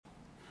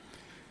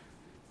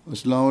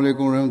السلام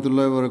علیکم ورحمۃ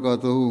اللہ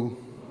وبرکاتہ۔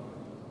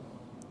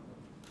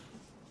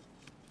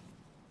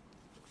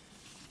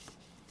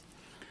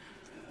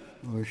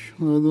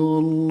 اشہد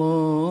ان لا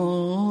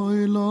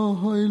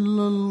الہ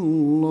الا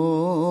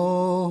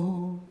اللہ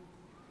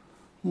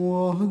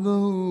وحدہ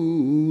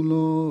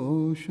لا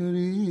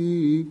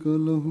شریک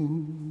لہ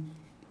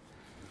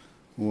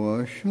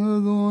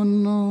واشہد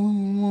ان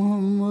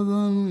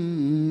محمدا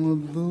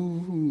عبدہ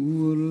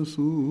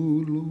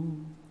ورسولہ۔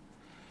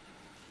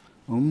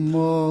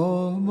 اما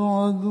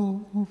بعد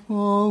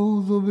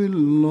فاعوذ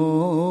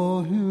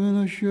باللہ من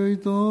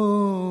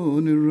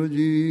الشیطان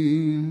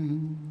الرجیم۔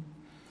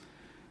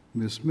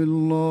 بسم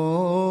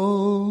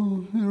اللہ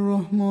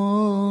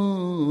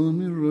الرحمن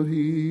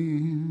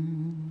الرحیم۔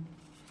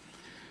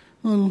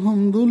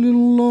 الحمد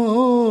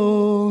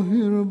للہ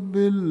رب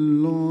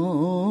العالمین۔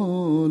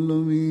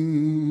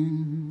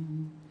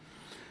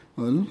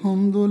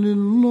 الحمد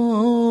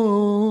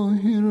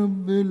للہ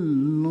رب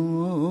العالمین۔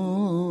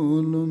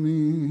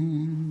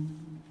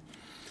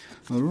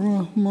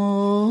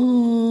 الرحمن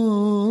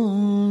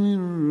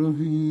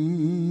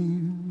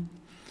الرحیم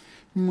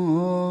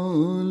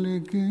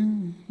مالک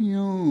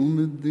یوم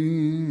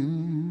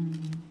الدین۔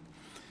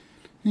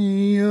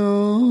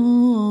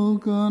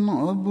 ایاک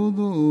نعبد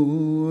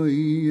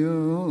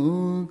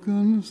وایاک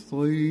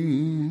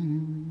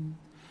نستعین۔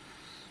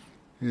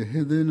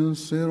 اہدنا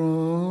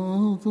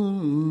الصراط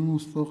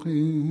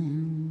المستقیم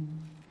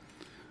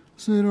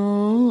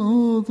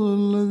صراط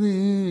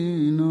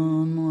الذین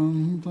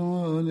انعمت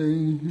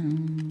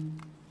علیہم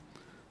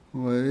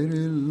غیر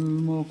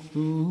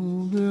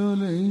المغضوب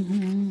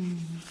علیہم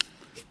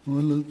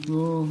ولا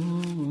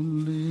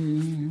الضالین۔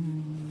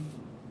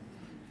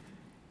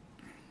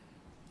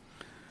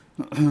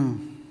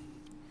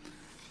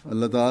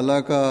 اللہ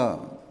تعالیٰ کا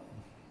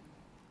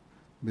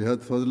بے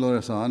حد فضل اور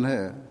احسان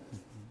ہے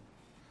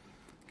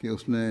کہ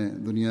اس نے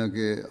دنیا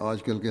کے آج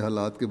کل کے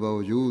حالات کے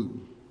باوجود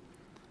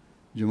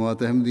جماعت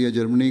احمدیہ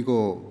جرمنی کو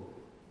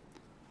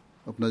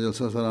اپنا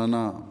جلسہ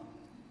سالانہ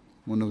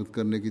منعقد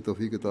کرنے کی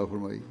توفیق عطا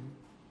فرمائی،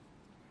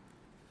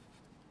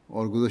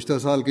 اور گزشتہ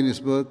سال کی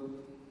نسبت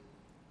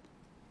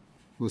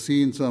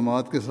وسیع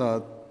انتظامات کے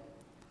ساتھ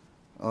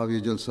آپ یہ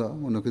جلسہ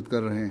منعقد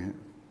کر رہے ہیں۔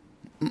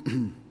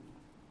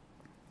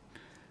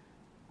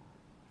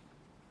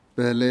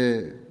 پہلے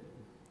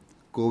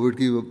کووڈ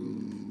کی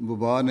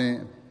وبا نے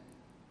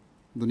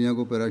دنیا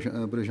کو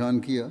پریشان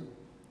کیا،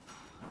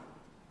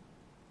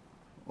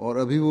 اور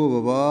ابھی وہ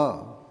وبا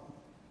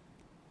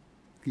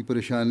کی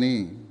پریشانی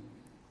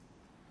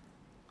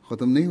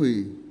ختم نہیں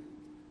ہوئی،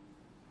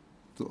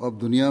 تو اب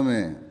دنیا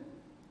میں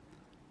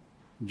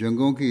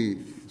جنگوں کی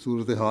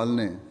صورتحال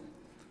نے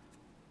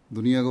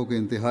دنیا کو کہ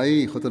انتہائی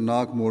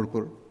خطرناک موڑ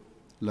پر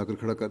لا کر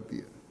کھڑا کر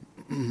دیا۔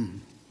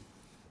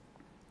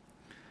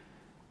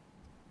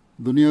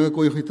 دنیا کا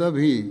کوئی خطہ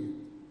بھی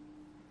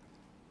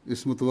اس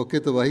متوقع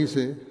تباہی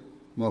سے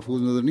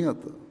محفوظ نظر نہیں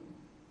آتا،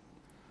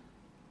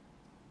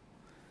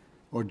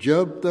 اور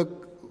جب تک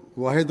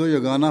واحد و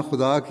یگانہ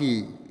خدا کی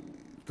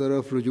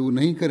طرف رجوع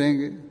نہیں کریں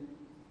گے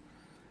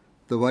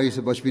تباہی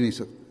سے بچ بھی نہیں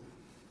سکتے۔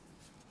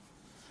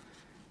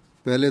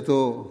 پہلے تو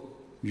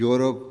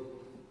یورپ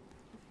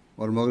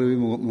اور مغربی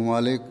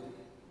ممالک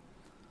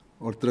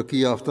اور ترقی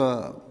یافتہ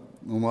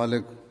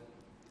ممالک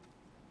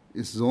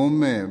اس زوم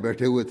میں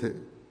بیٹھے ہوئے تھے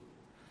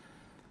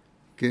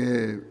کہ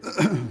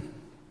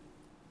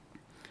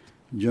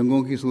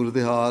جنگوں کی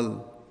صورتحال،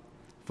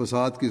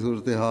 فساد کی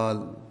صورتحال،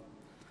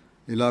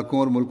 علاقوں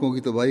اور ملکوں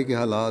کی تباہی کے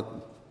حالات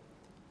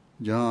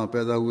جہاں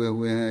پیدا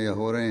ہوئے ہیں یا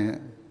ہو رہے ہیں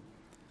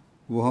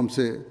وہ ہم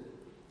سے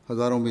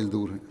ہزاروں میل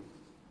دور ہیں،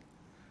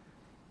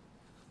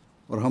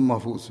 اور ہم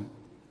محفوظ ہیں۔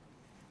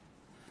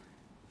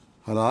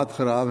 حالات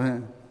خراب ہیں،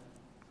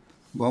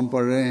 بم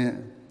پڑ رہے ہیں،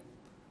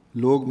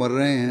 لوگ مر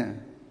رہے ہیں،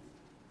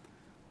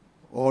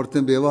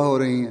 عورتیں بیوہ ہو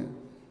رہی ہیں،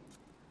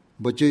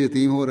 بچے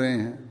یتیم ہو رہے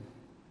ہیں،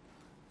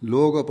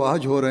 لوگ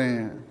اپاہج ہو رہے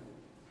ہیں،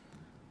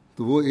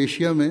 تو وہ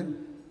ایشیا میں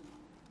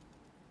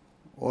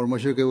اور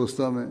مشرق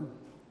وسطیٰ میں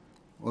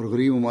اور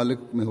غریب ممالک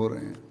میں ہو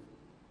رہے ہیں۔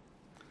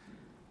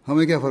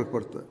 ہمیں کیا فرق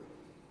پڑتا ہے؟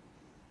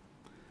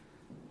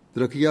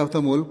 ترقی یافتہ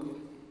ملک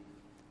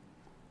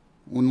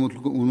ان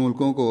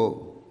ملکوں کو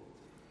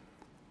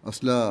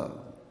اسلحہ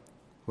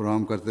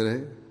فراہم کرتے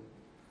رہے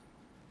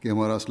کہ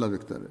ہمارا اسلحہ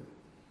بکتا رہے۔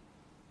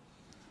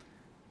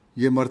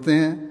 یہ مرتے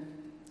ہیں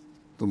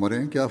تو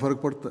مریں، کیا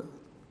فرق پڑتا ہے؟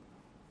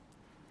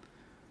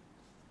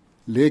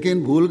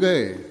 لیکن بھول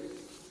گئے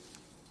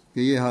کہ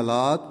یہ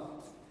حالات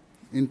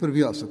ان پر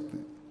بھی آ سکتے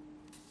ہیں،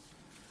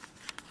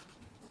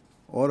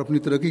 اور اپنی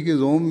ترقی کے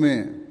زوم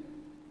میں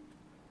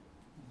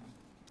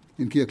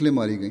ان کی عقلیں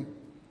ماری گئیں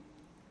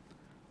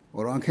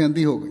اور آنکھیں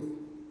اندھی ہو گئیں،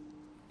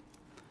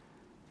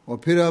 اور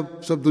پھر اب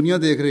سب دنیا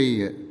دیکھ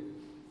رہی ہے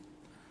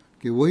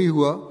کہ وہی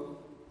ہوا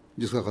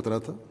جس کا خطرہ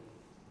تھا،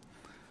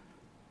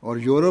 اور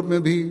یورپ میں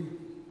بھی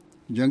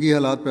جنگی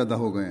حالات پیدا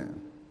ہو گئے ہیں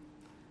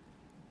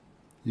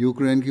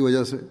یوکرین کی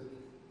وجہ سے۔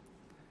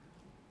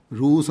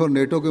 روس اور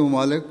نیٹو کے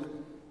ممالک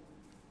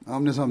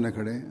آمنے سامنے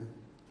کھڑے ہیں۔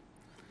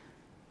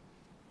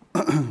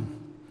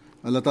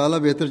 اللہ تعالیٰ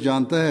بہتر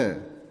جانتا ہے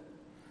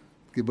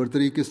کہ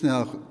برتری کس نے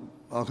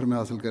آخر میں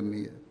حاصل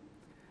کرنی ہے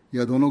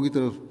یا دونوں کی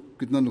طرف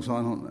کتنا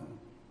نقصان ہونا ہے،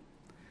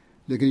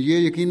 لیکن یہ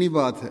یقینی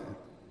بات ہے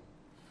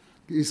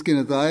کہ اس کے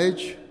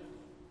نتائج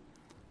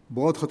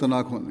بہت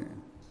خطرناک ہونے ہیں۔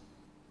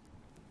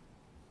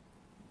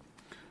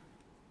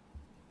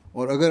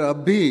 اور اگر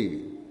اب بھی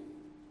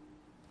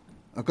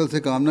عقل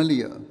سے کام نہ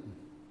لیا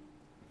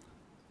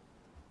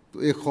تو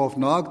ایک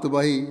خوفناک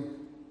تباہی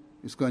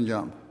اس کا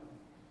انجام ہے۔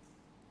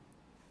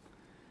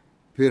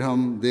 پھر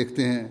ہم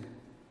دیکھتے ہیں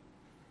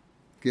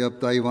کہ اب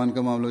تائیوان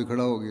کا معاملہ بھی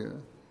کھڑا ہو گیا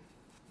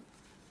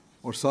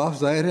اور صاف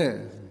ظاہر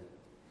ہے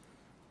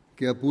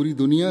کہ اب پوری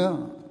دنیا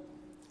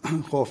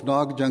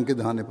خوفناک جنگ کے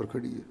دہانے پر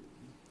کھڑی ہے۔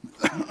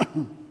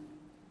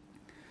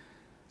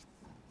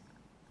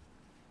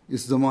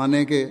 اس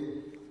زمانے کے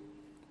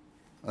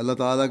اللہ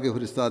تعالیٰ کے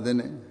فرستادے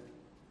نے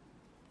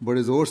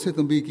بڑے زور سے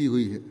تنبیہ کی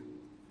ہوئی ہے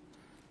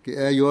کہ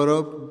اے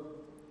یورپ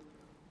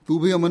تو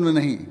بھی امن میں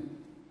نہیں،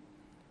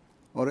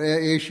 اور اے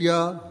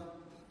ایشیا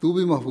تو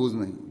بھی محفوظ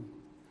نہیں،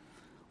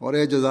 اور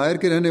اے جزائر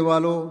کے رہنے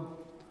والوں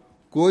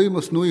کوئی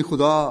مصنوعی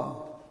خدا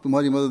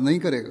تمہاری مدد نہیں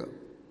کرے گا۔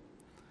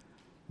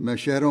 میں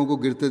شہروں کو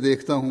گرتے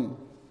دیکھتا ہوں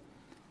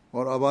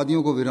اور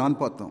آبادیوں کو ویران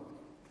پاتا ہوں۔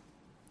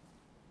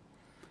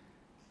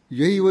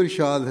 یہی وہ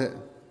ارشاد ہے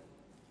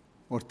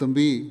اور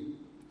تنبیہ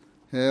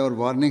ہے اور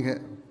وارننگ ہے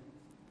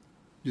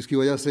جس کی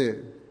وجہ سے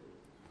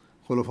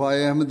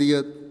خلفائے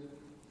احمدیت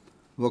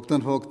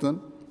وقتاً فوقتاً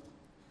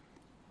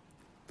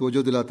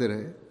توجہ دلاتے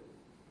رہے۔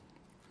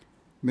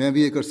 میں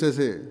بھی ایک عرصے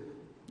سے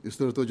اس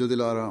طرح توجہ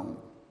دلا رہا ہوں،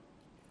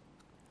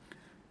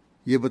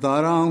 یہ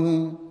بتا رہا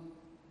ہوں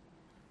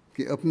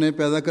کہ اپنے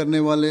پیدا کرنے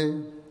والے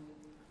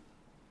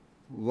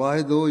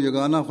واحد و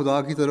یگانہ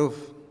خدا کی طرف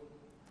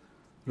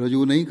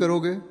رجوع نہیں کرو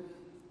گے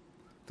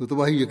تو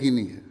تباہی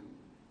یقینی ہے۔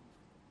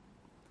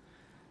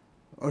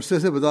 عرصے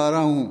سے بتا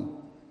رہا ہوں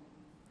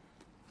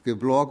کہ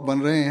بلاک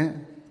بن رہے ہیں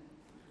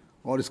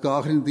اور اس کا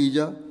آخری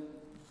نتیجہ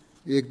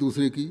ایک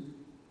دوسرے کی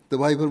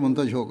تباہی پر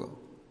منتج ہوگا،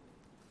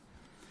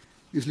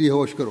 اس لیے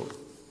ہوش کرو۔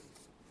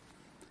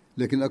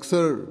 لیکن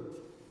اکثر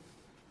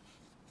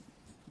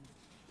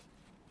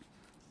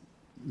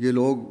یہ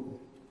لوگ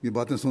یہ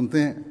باتیں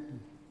سنتے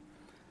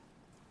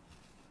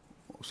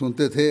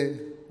تھے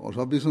اور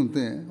سب بھی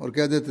سنتے ہیں اور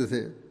کہہ دیتے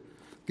تھے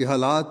کہ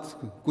حالات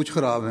کچھ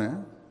خراب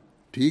ہیں،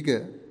 ٹھیک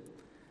ہے،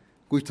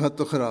 کچھ حد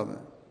تک خراب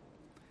ہیں،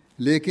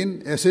 لیکن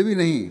ایسے بھی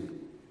نہیں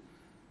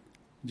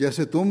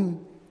جیسے تم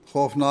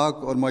خوفناک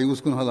اور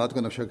مایوس کن حالات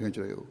کا نقشہ کھینچ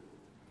رہے ہو۔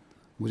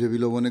 مجھے بھی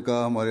لوگوں نے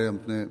کہا، ہمارے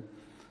اپنے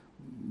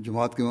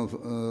جماعت کے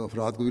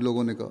افراد کو بھی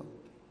لوگوں نے کہا،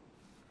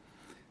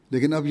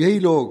 لیکن اب یہی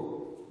لوگ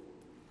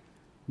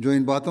جو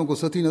ان باتوں کو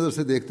سطحی نظر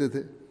سے دیکھتے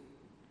تھے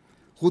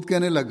خود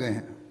کہنے لگ گئے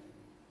ہیں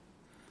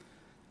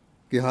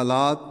کہ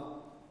حالات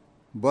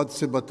بد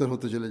سے بدتر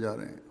ہوتے چلے جا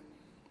رہے ہیں،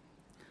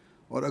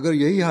 اور اگر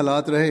یہی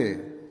حالات رہے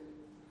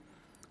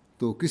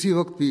تو کسی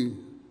وقت بھی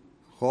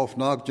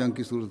خوفناک جنگ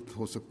کی صورت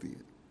ہو سکتی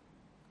ہے۔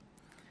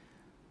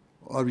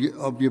 اور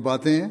اب یہ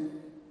باتیں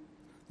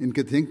ان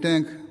کے تھنک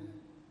ٹینک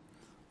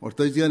اور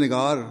تجزیہ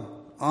نگار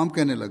عام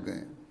کہنے لگ گئے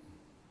ہیں،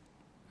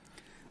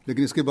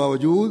 لیکن اس کے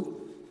باوجود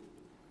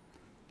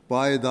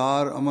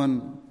پائیدار امن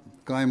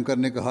قائم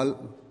کرنے کا حل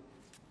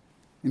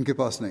ان کے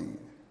پاس نہیں ہے،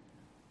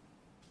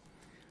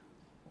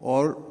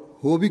 اور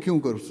ہو بھی کیوں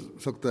کر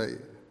سکتا ہے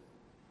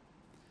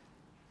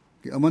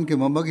کہ امن کے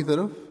منبع کی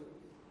طرف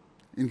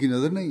ان کی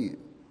نظر نہیں ہے۔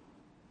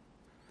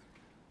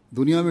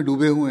 دنیا میں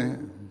ڈوبے ہوئے ہیں،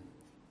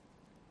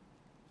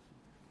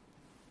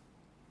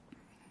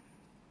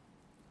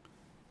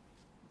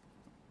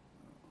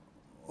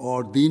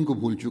 اور دین کو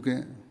بھول چکے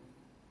ہیں۔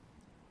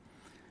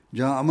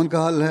 جہاں امن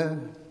کا حل ہے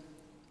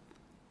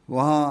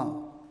وہاں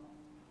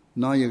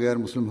نہ یہ غیر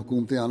مسلم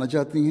حکومتیں آنا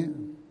چاہتی ہیں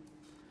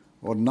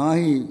اور نہ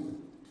ہی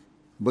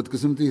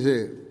بدقسمتی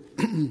سے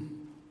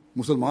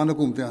مسلمان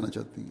حکومتیں آنا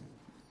چاہتی ہیں۔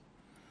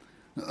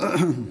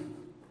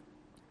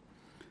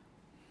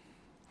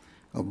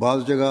 اب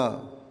بعض جگہ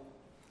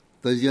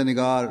تجزیہ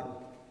نگار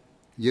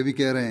یہ بھی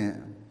کہہ رہے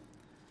ہیں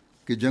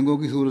کہ جنگوں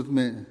کی صورت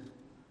میں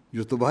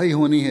جو تباہی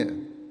ہونی ہے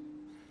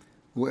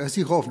وہ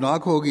ایسی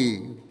خوفناک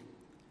ہوگی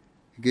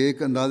کہ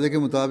ایک اندازے کے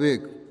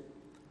مطابق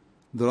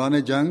دوران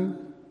جنگ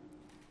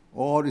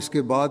اور اس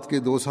کے بعد کے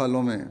 2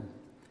 سالوں میں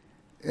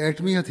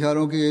ایٹمی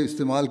ہتھیاروں کے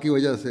استعمال کی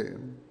وجہ سے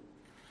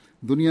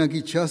دنیا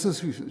کی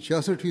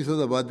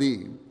 66%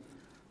 آبادی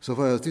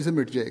صفحہ ہستی سے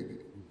مٹ جائے گی۔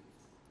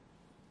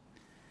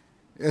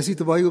 ایسی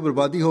تباہی و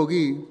بربادی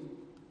ہوگی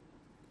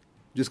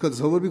جس کا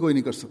تصور بھی کوئی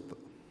نہیں کر سکتا،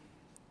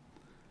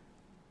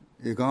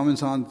 ایک عام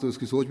انسان تو اس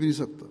کی سوچ بھی نہیں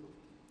سکتا۔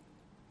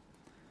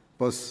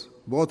 بس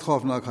بہت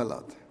خوفناک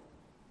حالات ہیں۔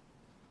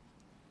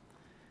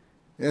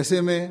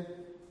 ایسے میں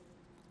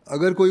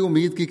اگر کوئی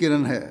امید کی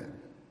کرن ہے،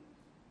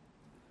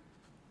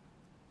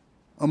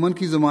 امن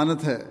کی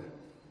ضمانت ہے،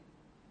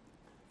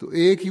 تو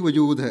ایک ہی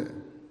وجود ہے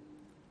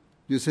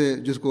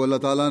جس کو اللہ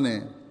تعالیٰ نے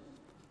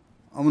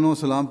امن و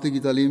سلامتی کی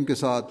تعلیم کے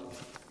ساتھ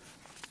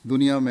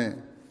دنیا میں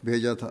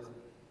بھیجا تھا۔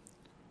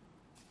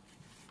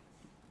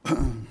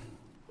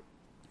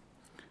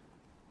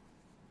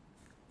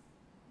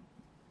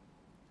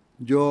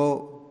 جو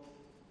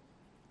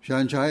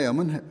شہنشاہ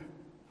امن ہے،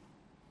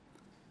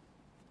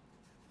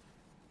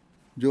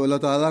 جو اللہ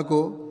تعالیٰ کو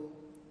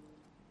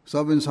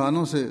سب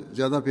انسانوں سے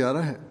زیادہ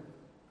پیارا ہے،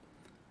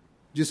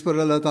 جس پر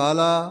اللہ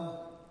تعالیٰ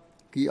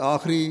کی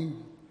آخری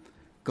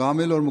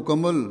کامل اور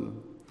مکمل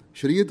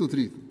شریعت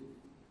اتری،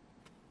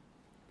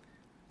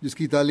 جس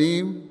کی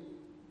تعلیم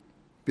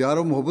پیار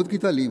و محبت کی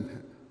تعلیم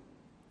ہے،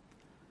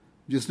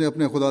 جس نے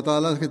اپنے خدا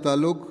تعالیٰ کے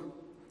تعلق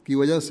کی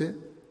وجہ سے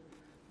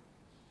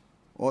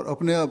اور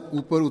اپنے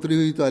اوپر اتری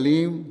ہوئی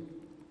تعلیم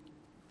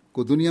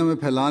کو دنیا میں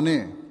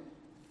پھیلانے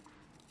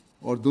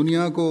اور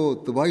دنیا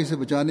کو تباہی سے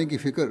بچانے کی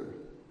فکر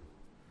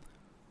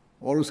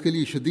اور اس کے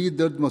لیے شدید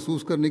درد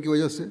محسوس کرنے کی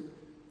وجہ سے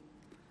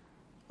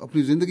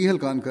اپنی زندگی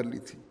ہلکان کر لی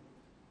تھی،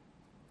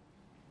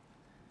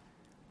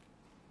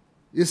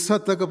 اس حد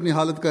تک اپنی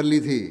حالت کر لی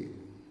تھی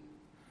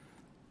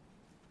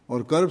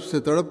اور کرب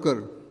سے تڑپ کر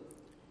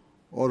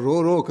اور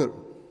رو رو کر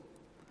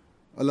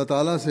اللہ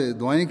تعالیٰ سے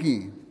دعائیں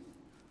کیں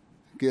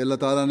کہ اللہ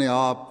تعالیٰ نے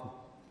آپ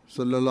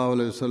صلی اللہ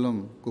علیہ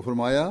وسلم کو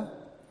فرمایا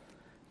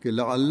کہ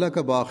لعلہ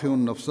کا باخع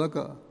نفسہ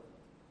کا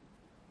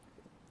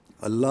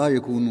اللہ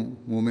یکون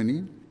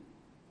مومنین،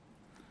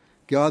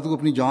 کیا تو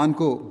اپنی جان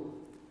کو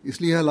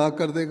اس لیے ہلاک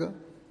کر دے گا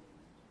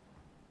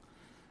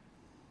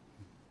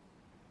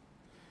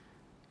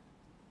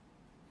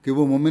کہ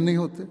وہ مومن نہیں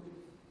ہوتے؟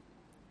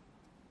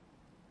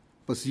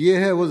 بس یہ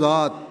ہے وہ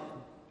ذات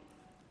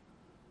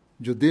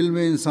جو دل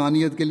میں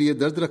انسانیت کے لیے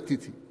درد رکھتی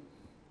تھی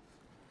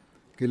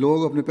کہ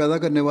لوگ اپنے پیدا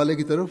کرنے والے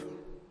کی طرف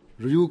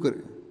رجوع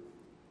کریں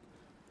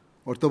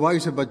اور تباہی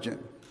سے بچ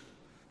جائیں،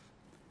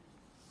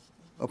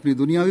 اپنی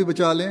دنیا بھی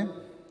بچا لیں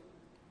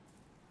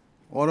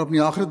اور اپنی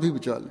آخرت بھی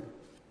بچا لیں۔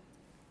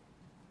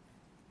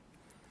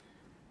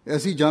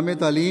 ایسی جامع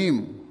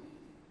تعلیم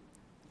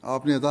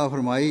آپ نے عطا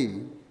فرمائی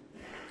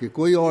کہ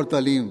کوئی اور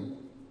تعلیم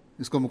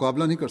اس کا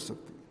مقابلہ نہیں کر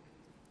سکتی۔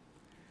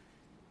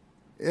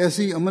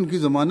 ایسی امن کی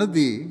ضمانت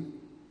دی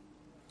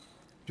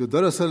جو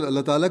دراصل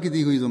اللہ تعالیٰ کی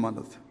دی ہوئی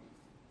ضمانت ہے،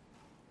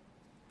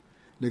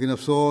 لیکن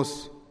افسوس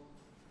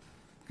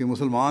کہ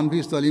مسلمان بھی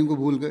اس تعلیم کو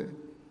بھول گئے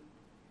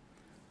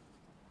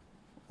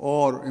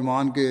اور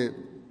ایمان کے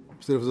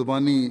صرف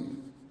زبانی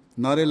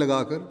نعرے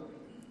لگا کر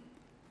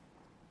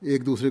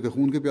ایک دوسرے کے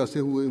خون کے پیاسے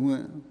ہوئے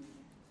ہیں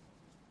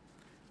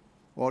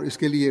اور اس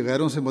کے لیے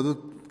غیروں سے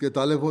مدد کے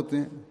طالب ہوتے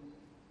ہیں۔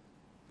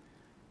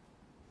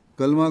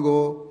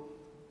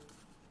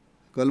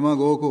 کلمہ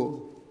گو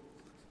کو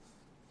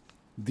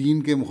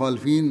دین کے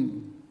مخالفین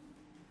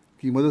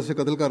کی مدد سے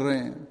قتل کر رہے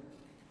ہیں۔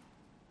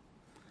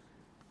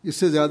 اس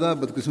سے زیادہ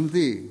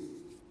بدقسمتی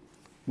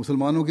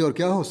مسلمانوں کی اور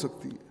کیا ہو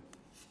سکتی ہے؟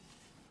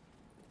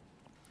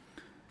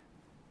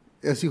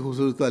 ایسی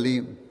خوبصورت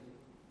تعلیم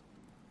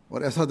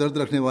اور ایسا درد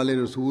رکھنے والے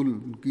رسول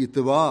کی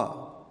اتباع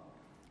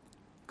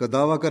کا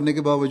دعویٰ کرنے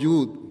کے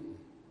باوجود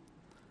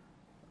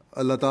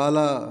اللہ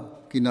تعالیٰ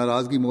کی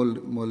ناراضگی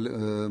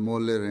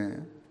مول لے رہے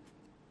ہیں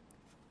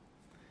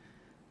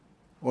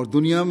اور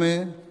دنیا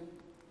میں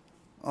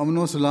امن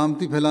و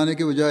سلامتی پھیلانے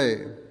کے بجائے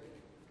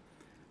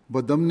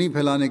بدامنی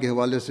پھیلانے کے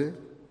حوالے سے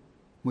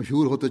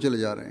مشہور ہوتے چلے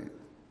جا رہے ہیں۔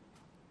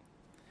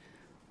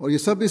 اور یہ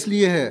سب اس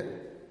لیے ہے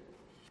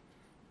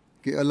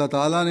کہ اللہ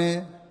تعالیٰ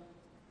نے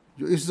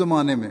جو اس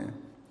زمانے میں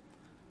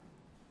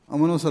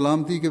امن و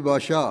سلامتی کے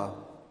بادشاہ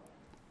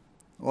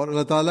اور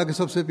اللہ تعالیٰ کے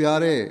سب سے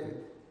پیارے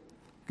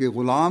کہ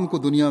غلام کو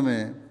دنیا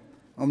میں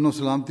امن و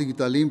سلامتی کی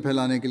تعلیم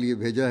پھیلانے کے لیے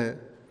بھیجا ہے،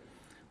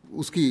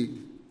 اس کی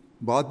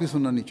بات بھی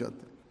سننا نہیں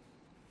چاہتے،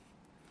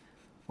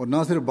 اور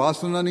نہ صرف بات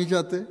سننا نہیں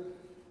چاہتے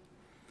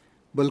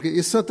بلکہ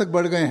اس حد تک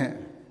بڑھ گئے ہیں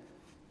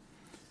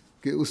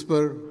کہ اس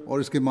پر اور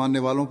اس کے ماننے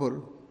والوں پر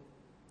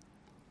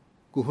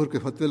کفر کے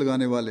فتوے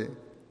لگانے والے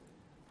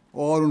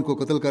اور ان کو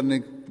قتل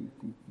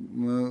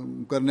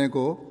کرنے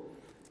کو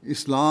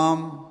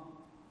اسلام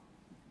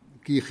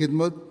کی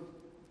خدمت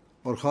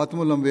اور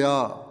خاتم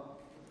الانبیاء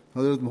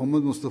حضرت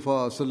محمد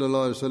مصطفیٰ صلی اللہ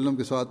علیہ وسلم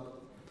کے ساتھ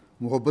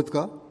محبت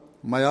کا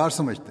معیار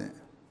سمجھتے ہیں۔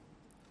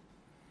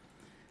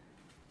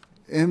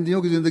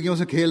 احمدیوں کی زندگیوں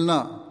سے کھیلنا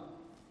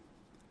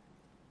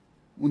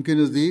ان کے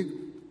نزدیک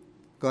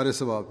کار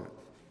ثواب ہے۔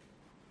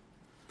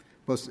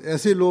 بس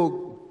ایسے لوگ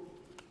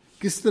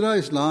کس طرح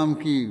اسلام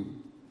کی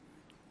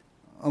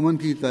امن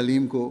کی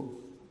تعلیم کو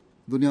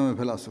دنیا میں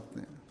پھیلا سکتے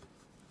ہیں؟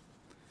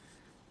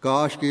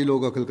 کاش کہ یہ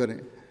لوگ عقل کریں،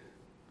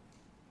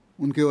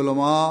 ان کے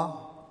علماء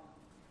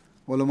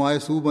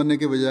سو بننے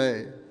کے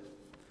بجائے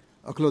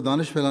عقل و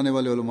دانش پھیلانے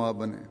والے علماء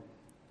بنیں،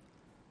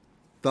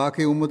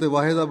 تاکہ امت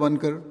واحدہ بن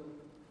کر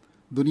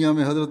دنیا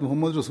میں حضرت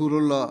محمد رسول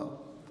اللہ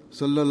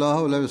صلی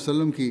اللہ علیہ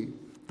وسلم کی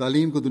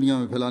تعلیم کو دنیا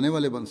میں پھیلانے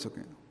والے بن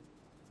سکیں،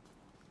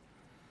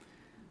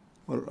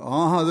 اور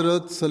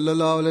حضرت صلی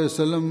اللہ علیہ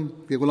وسلم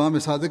کے غلام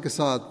صادق کے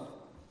ساتھ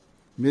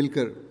مل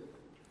کر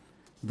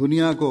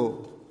دنیا کو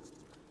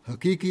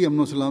حقیقی امن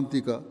و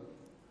سلامتی کا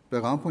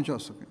پیغام پہنچا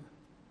سکیں۔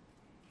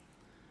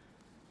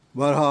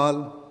 بہرحال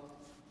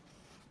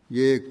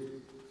یہ ایک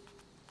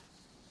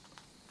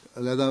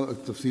علیحدہ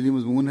تفصیلی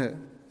مضمون ہے۔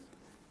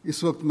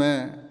 اس وقت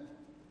میں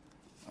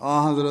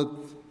حضرت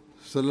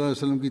صلی اللہ علیہ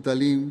وسلم کی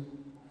تعلیم،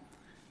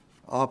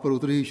 آپ پر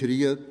اتری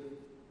شریعت،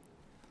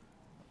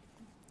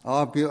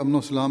 آپ کے امن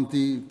و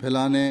سلامتی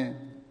پھیلانے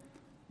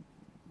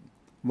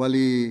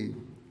والی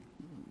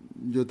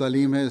جو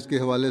تعلیم ہے اس کے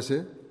حوالے سے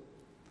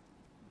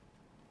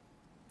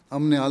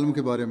امن عالم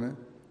کے بارے میں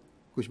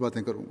کچھ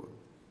باتیں کروں گا۔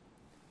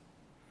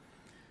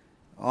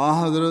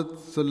 حضرت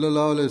صلی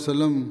اللہ علیہ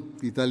وسلم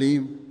کی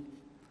تعلیم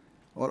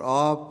اور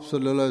آپ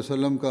صلی اللہ علیہ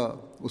وسلم کا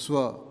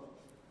اسوہ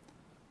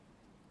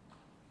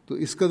تو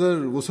اس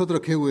قدر وسعت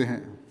رکھے ہوئے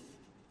ہیں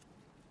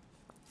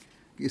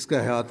کہ اس کا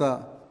احاطہ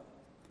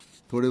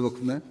تھوڑے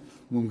وقت میں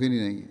ممکن ہی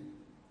نہیں ہے۔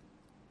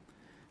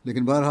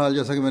 لیکن بہرحال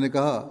جیسا کہ میں نے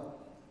کہا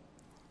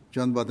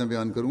چند باتیں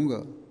بیان کروں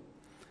گا۔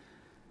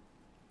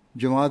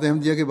 جماعت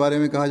احمدیہ کے بارے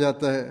میں کہا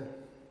جاتا ہے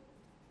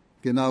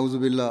کہ نعوذ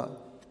باللہ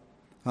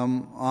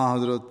ہم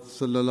حضرت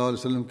صلی اللہ علیہ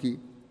وسلم کی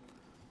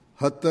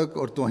حد تک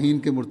اور توہین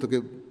کے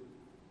مرتکب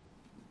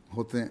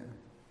ہوتے ہیں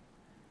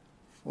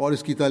اور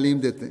اس کی تعلیم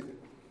دیتے ہیں،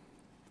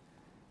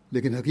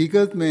 لیکن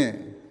حقیقت میں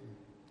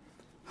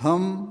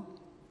ہم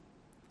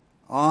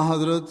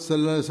حضرت صلی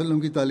اللہ علیہ وسلم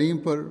کی تعلیم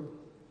پر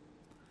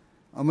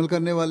عمل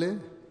کرنے والے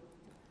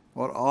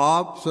اور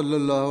آپ صلی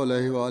اللہ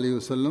علیہ وآلہ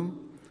وسلم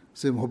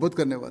سے محبت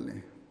کرنے والے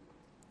ہیں۔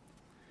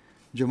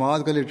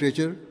 جماعت کا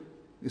لٹریچر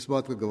اس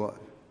بات کا گواہ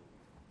ہے۔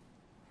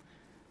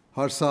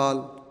 ہر سال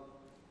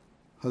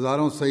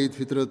ہزاروں سعید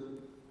فطرت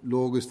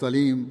لوگ اس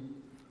تعلیم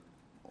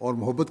اور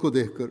محبت کو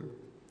دیکھ کر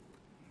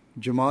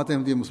جماعت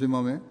احمدیہ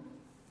مسلمہ میں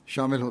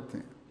شامل ہوتے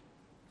ہیں۔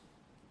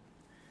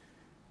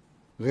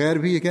 غیر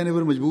بھی یہ کہنے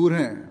پر مجبور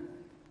ہیں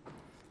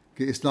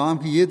کہ اسلام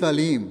کی یہ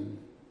تعلیم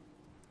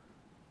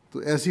تو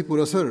ایسی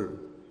پراثر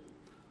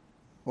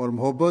اور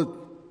محبت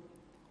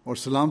اور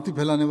سلامتی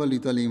پھیلانے والی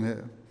تعلیم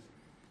ہے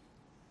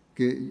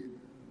کہ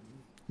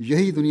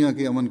یہی دنیا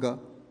کے امن کا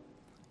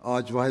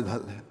آج واحد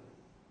حل ہے۔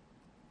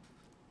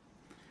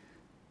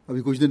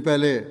 ابھی کچھ دن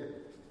پہلے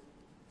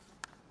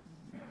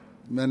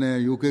میں نے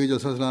UK کے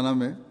جلسہ سالانہ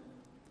میں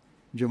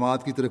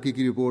جماعت کی ترقی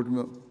کی رپورٹ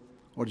میں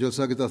اور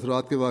جلسہ کے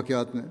تاثرات کے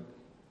واقعات میں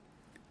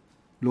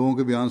لوگوں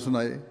کے بیان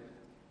سنائے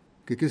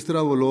کہ کس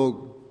طرح وہ لوگ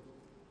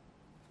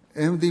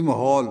احمدی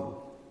ماحول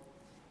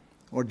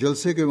اور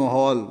جلسے کے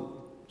ماحول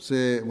سے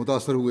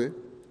متاثر ہوئے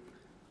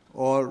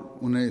اور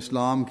انہیں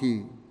اسلام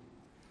کی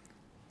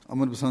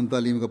امن پسند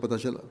تعلیم کا پتہ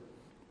چلا۔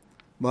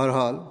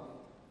 بہرحال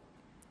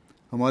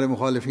ہمارے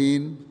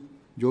مخالفین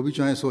جو بھی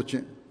چاہیں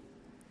سوچیں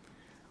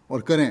اور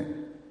کریں،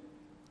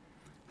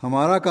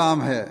 ہمارا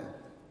کام ہے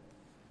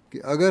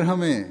کہ اگر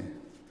ہمیں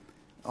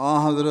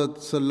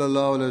حضرت صلی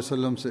اللہ علیہ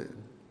وسلم سے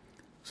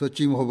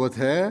سچی محبت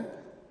ہے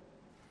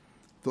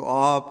تو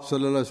آپ صلی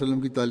اللہ علیہ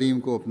وسلم کی تعلیم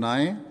کو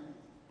اپنائیں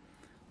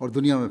اور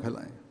دنیا میں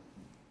پھیلائیں،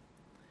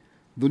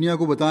 دنیا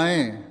کو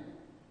بتائیں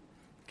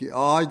کہ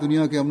آج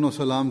دنیا کے امن و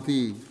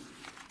سلامتی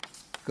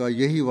کا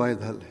یہی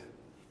واحد حل ہے۔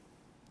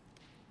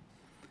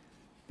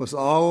 بس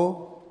آؤ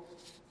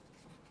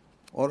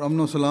اور امن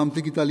و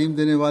سلامتی کی تعلیم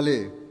دینے والے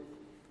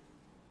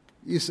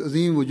اس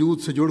عظیم وجود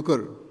سے جڑ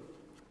کر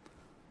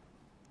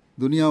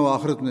دنیا و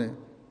آخرت میں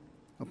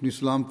اپنی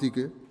سلامتی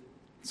کے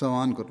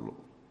سامان کر لو۔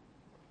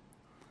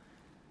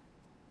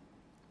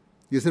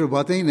 یہ صرف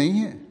باتیں ہی نہیں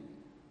ہیں،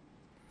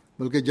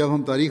 بلکہ جب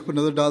ہم تاریخ پر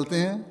نظر ڈالتے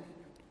ہیں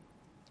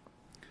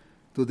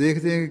تو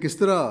دیکھتے ہیں کہ کس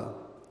طرح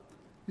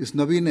اس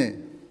نبی نے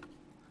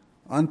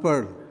ان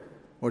پڑھ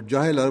اور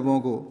جاہل عربوں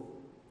کو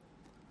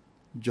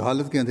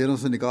جہالت کے اندھیروں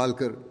سے نکال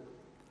کر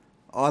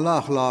اعلیٰ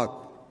اخلاق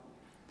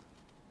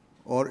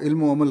اور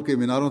علم و عمل کے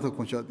میناروں تک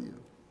پہنچا دیا۔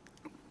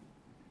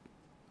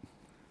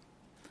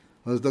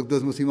 حضرت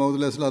اقدس مسیح موعود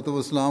علیہ الصلوۃ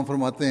والسلام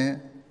فرماتے ہیں،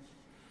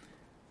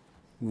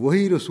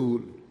 وہی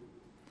رسول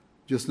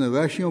جس نے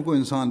وحشیوں کو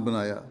انسان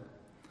بنایا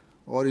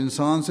اور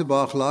انسان سے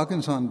بااخلاق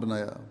انسان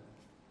بنایا،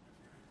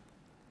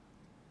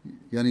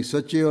 یعنی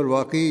سچے اور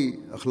واقعی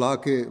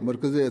اخلاق کے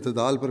مرکز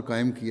اعتدال پر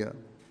قائم کیا،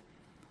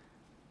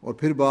 اور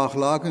پھر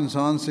بااخلاق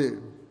انسان سے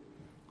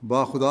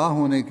باخدا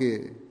ہونے کے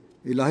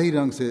الہی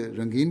رنگ سے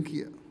رنگین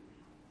کیا۔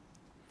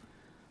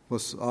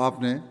 بس آپ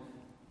نے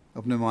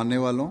اپنے ماننے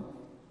والوں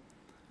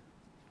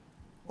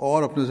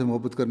اور اپنے سے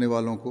محبت کرنے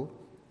والوں کو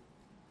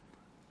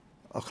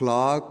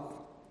اخلاق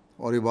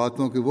اور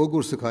عبادتوں کے وہ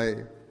گر سکھائے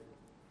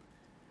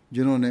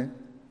جنہوں نے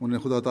انہیں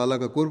خدا تعالیٰ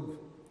کا قرب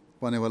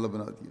پانے والا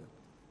بنا دیا،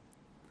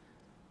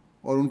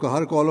 اور ان کا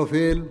ہر قول و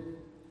فعل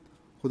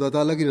خدا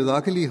تعالیٰ کی رضا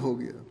کے لیے ہو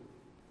گیا۔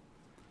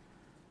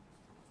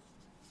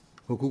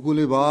 حقوق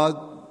العباد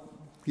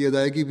کی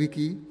ادائیگی بھی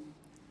کی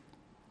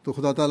تو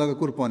خدا تعالیٰ کا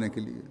قرب پانے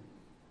کے لیے۔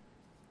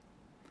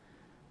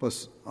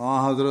 بس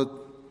حضرت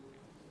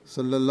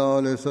صلی اللہ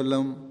علیہ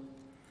وسلم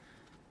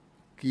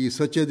کی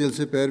سچے دل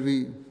سے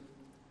پیروی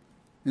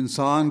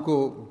انسان کو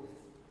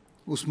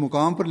اس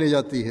مقام پر لے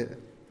جاتی ہے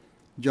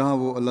جہاں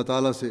وہ اللہ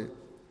تعالیٰ سے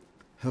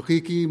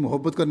حقیقی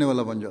محبت کرنے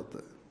والا بن جاتا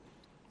ہے،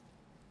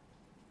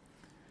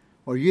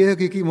 اور یہ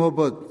حقیقی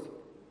محبت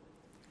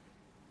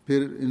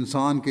پھر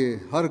انسان کے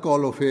ہر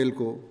قول و فعل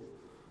کو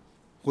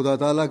خدا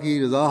تعالیٰ کی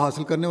رضا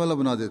حاصل کرنے والا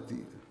بنا دیتی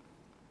ہے۔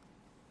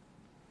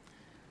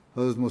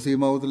 حضرت مسیح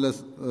موعود علیہ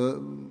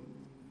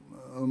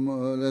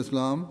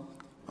السلام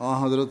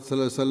حضرت صلی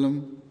اللہ علیہ وسلم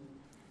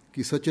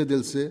کی سچے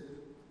دل سے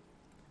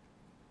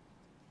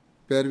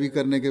پیروی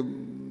کرنے کے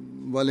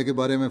والے کے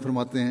بارے میں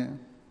فرماتے ہیں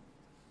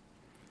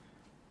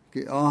کہ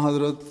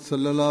حضرت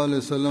صلی اللہ علیہ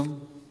وسلم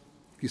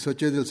کی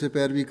سچے دل سے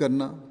پیروی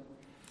کرنا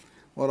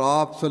اور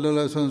آپ صلی اللہ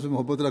علیہ وسلم سے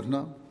محبت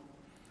رکھنا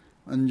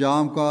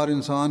انجام کار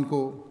انسان کو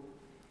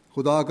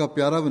خدا کا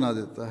پیارا بنا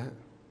دیتا ہے۔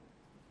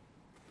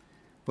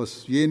 بس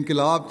یہ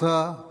انقلاب تھا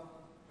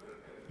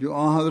جو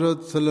آن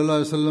حضرت صلی اللہ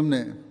علیہ وسلم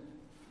نے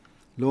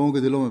لوگوں کے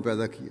دلوں میں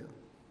پیدا کیا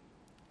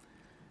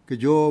کہ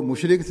جو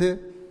مشرک تھے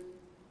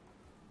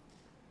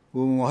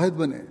وہ موحد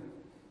بنے،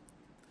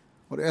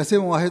 اور ایسے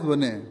موحد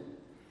بنے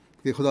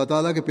کہ خدا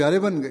تعالیٰ کے پیارے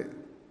بن گئے۔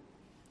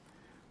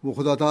 وہ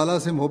خدا تعالیٰ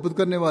سے محبت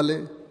کرنے والے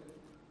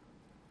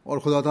اور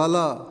خدا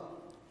تعالیٰ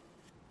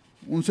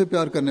ان سے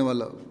پیار کرنے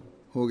والا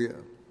ہو گیا۔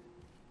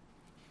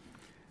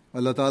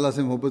 اللہ تعالیٰ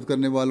سے محبت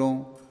کرنے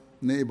والوں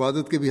نے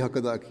عبادت کے بھی حق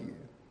ادا کیے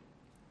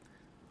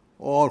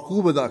اور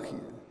خوب ادا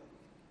کیے۔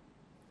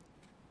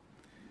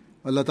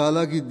 اللہ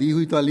تعالیٰ کی دی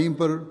ہوئی تعلیم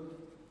پر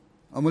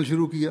عمل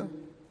شروع کیا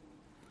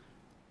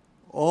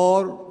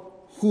اور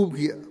خوب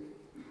کیا،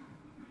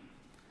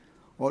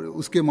 اور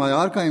اس کے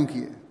معیار قائم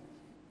کیے۔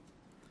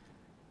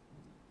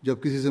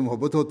 جب کسی سے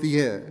محبت ہوتی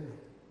ہے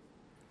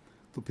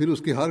تو پھر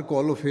اس کے ہر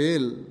قول و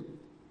فعل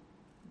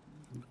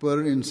پر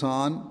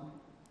انسان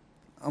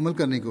عمل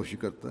کرنے کی کوشش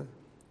کرتا ہے،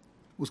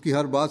 اس کی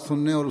ہر بات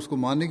سننے اور اس کو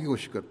ماننے کی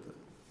کوشش کرتا ہے،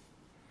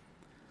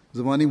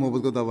 زبانی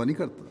محبت کا دعویٰ نہیں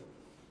کرتا۔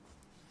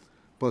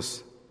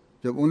 بس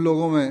جب ان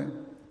لوگوں میں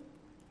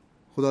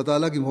خدا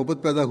تعالیٰ کی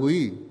محبت پیدا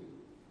ہوئی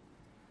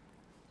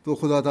تو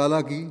خدا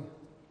تعالیٰ کی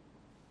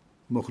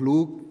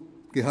مخلوق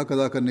کے حق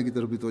ادا کرنے کی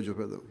طرف بھی توجہ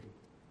پیدا ہوئی۔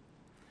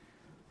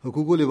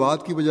 حقوق العباد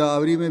کی بجا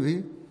آوری میں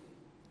بھی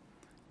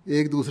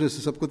ایک دوسرے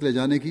سے سبقت لے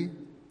جانے کی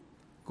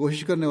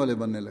کوشش کرنے والے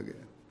بننے لگے،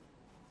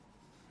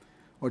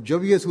 اور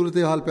جب یہ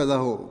صورتحال پیدا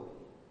ہو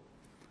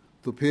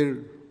تو پھر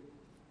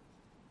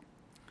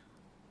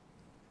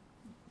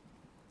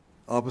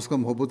آپس کا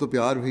محبت و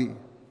پیار بھی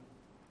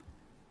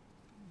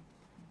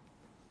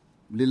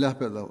للہ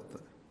پیدا ہوتا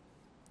ہے۔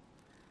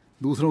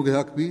 دوسروں کے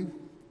حق بھی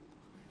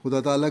خدا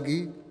تعالیٰ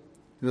کی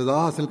رضا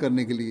حاصل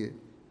کرنے کے لیے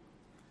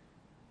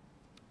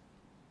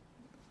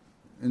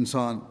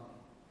انسان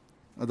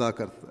ادا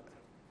کرتا ہے،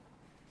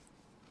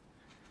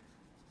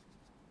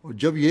 اور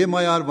جب یہ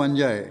معیار بن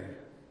جائے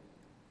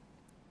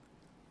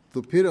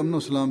تو پھر امن و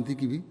سلامتی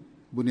کی بھی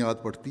بنیاد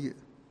پڑتی ہے۔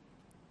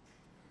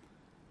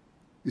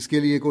 اس کے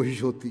لیے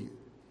کوشش ہوتی ہے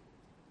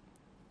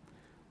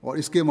اور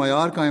اس کے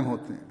معیار قائم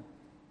ہوتے ہیں۔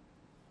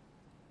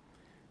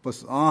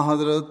 بس آن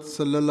حضرت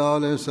صلی اللہ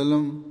علیہ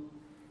وسلم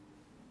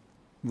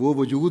وہ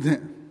وجود ہیں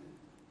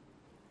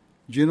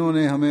جنہوں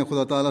نے ہمیں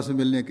خدا تعالیٰ سے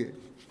ملنے کے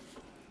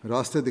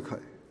راستے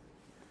دکھائے،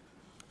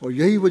 اور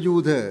یہی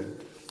وجود ہے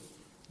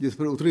جس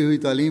پر اتری ہوئی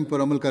تعلیم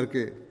پر عمل کر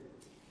کے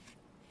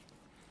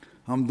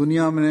ہم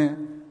دنیا میں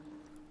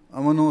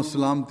امن و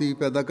سلامتی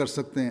پیدا کر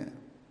سکتے ہیں۔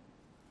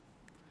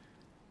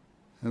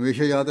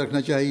 ہمیشہ یاد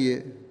رکھنا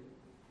چاہیے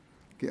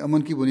کہ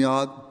امن کی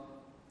بنیاد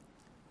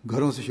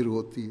گھروں سے شروع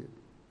ہوتی ہے،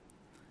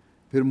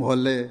 پھر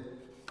محلے،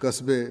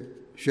 قصبے،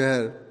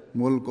 شہر،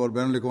 ملک اور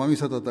بین الاقوامی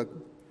سطح تک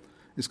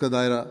اس کا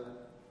دائرہ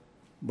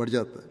بڑھ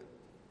جاتا ہے۔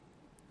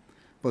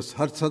 بس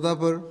ہر سطح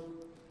پر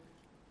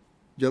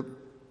جب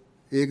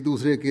ایک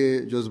دوسرے کے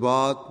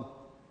جذبات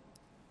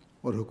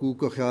اور حقوق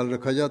کا خیال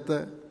رکھا جاتا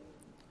ہے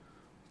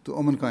تو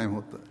امن قائم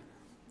ہوتا ہے،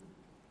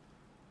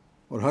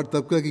 اور ہر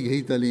طبقہ کی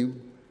یہی تعلیم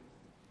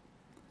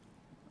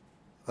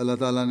اللہ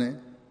تعالیٰ نے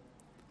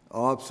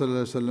آپ صلی اللہ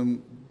علیہ وسلم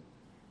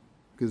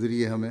کے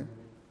ذریعے ہمیں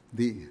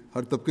دی،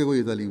 ہر طبقے کو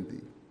یہ تعلیم دی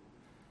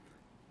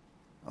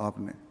آپ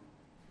نے۔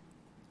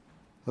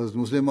 حضرت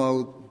مسلم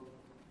موعود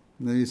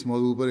نے اس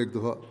موضوع پر ایک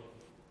دفعہ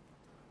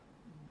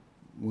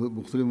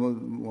مختلف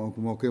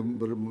موقع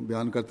پر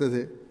بیان کرتے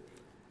تھے،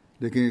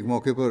 لیکن ایک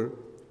موقع پر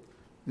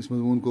اس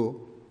مضمون کو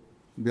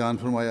بیان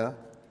فرمایا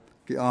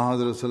کہ آن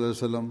حضرت صلی اللہ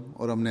علیہ وسلم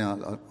اور امن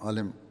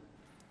عالم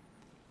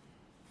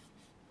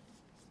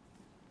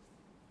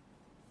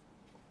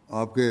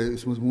آپ کے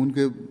اس مضمون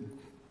کے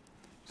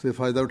سے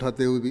فائدہ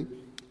اٹھاتے ہوئے بھی،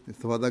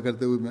 استفادہ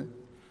کرتے ہوئے میں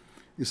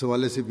اس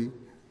حوالے سے بھی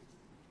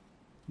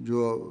جو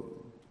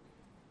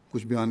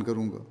کچھ بیان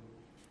کروں گا۔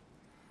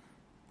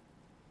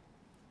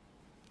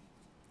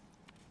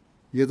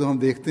 یہ تو ہم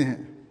دیکھتے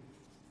ہیں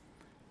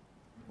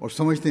اور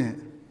سمجھتے ہیں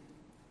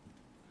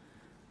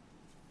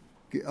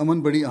کہ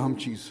امن بڑی اہم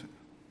چیز ہے،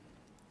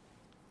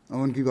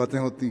 امن کی باتیں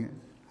ہوتی ہیں،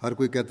 ہر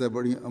کوئی کہتا ہے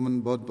بڑی امن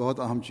بہت بہت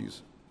اہم چیز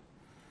ہے،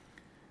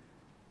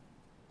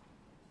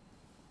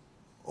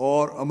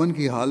 اور امن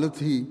کی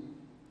حالت ہی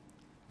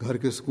گھر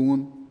کے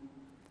سکون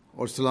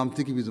اور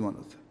سلامتی کی بھی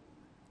ضمانت ہے،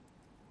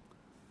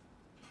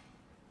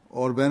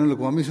 اور بین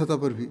الاقوامی سطح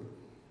پر بھی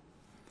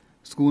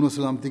سکون و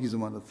سلامتی کی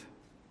ضمانت ہے،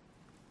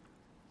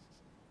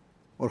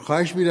 اور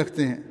خواہش بھی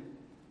رکھتے ہیں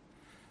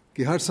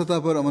کہ ہر سطح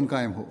پر امن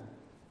قائم ہو،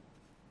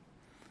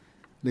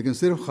 لیکن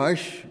صرف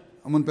خواہش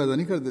امن پیدا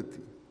نہیں کر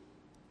دیتی،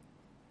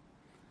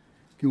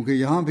 کیونکہ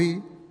یہاں بھی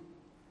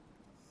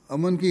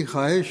امن کی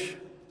خواہش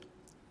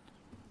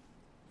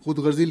خود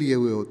غرضی لیے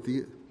ہوئے ہوتی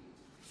ہے،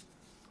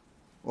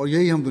 اور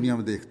یہی ہم دنیا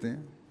میں دیکھتے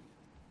ہیں۔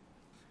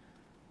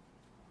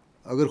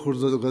 اگر خود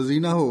غرضی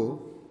نہ ہو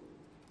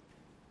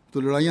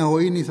تو لڑائیاں ہو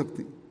ہی نہیں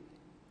سکتی۔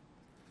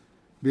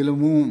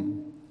 بالعموم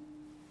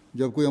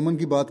جب کوئی امن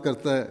کی بات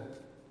کرتا ہے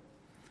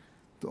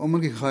تو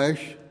امن کی خواہش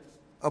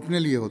اپنے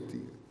لیے ہوتی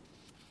ہے.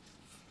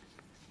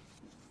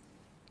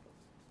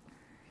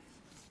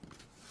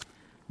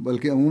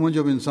 بلکہ عموماً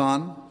جب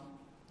انسان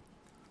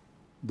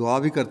دعا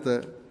بھی کرتا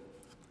ہے،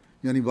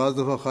 یعنی بعض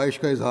دفعہ خواہش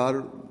کا اظہار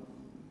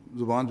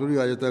زبان پر بھی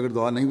آ جاتا ہے، اگر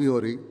دعا نہیں بھی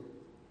ہو رہی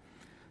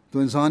تو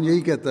انسان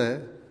یہی کہتا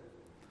ہے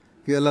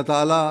کہ اللہ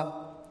تعالیٰ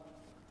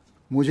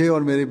مجھے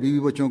اور میرے بیوی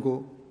بچوں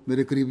کو،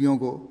 میرے قریبیوں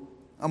کو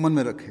امن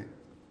میں رکھے.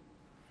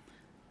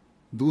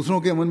 دوسروں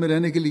کے امن میں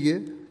رہنے کے لیے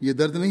یہ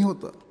درد نہیں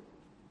ہوتا.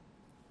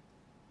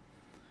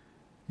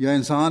 یا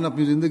انسان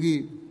اپنی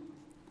زندگی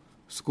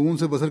سکون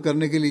سے بسر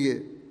کرنے کے لیے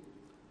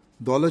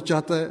دولت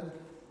چاہتا ہے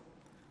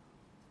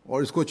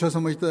اور اس کو اچھا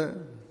سمجھتا ہے،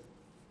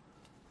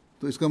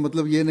 تو اس کا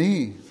مطلب یہ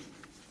نہیں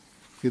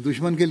کہ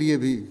دشمن کے لیے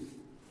بھی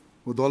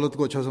وہ دولت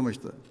کو اچھا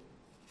سمجھتا ہے،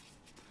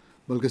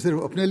 بلکہ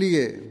صرف اپنے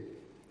لیے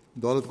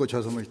دولت کو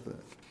اچھا سمجھتا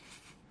ہے.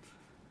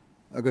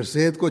 اگر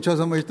صحت کو اچھا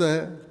سمجھتا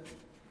ہے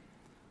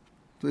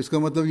تو اس کا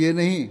مطلب یہ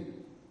نہیں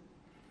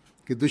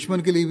کہ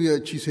دشمن کے لیے بھی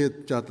اچھی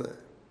صحت چاہتا ہے.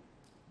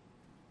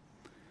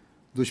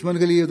 دشمن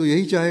کے لیے تو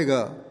یہی چاہے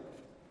گا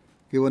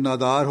کہ وہ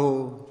نادار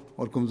ہو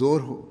اور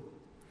کمزور ہو،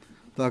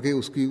 تاکہ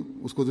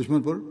اس کو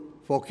دشمن پر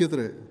فوقیت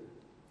رہے.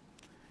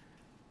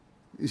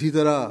 اسی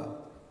طرح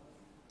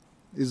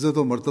عزت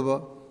و مرتبہ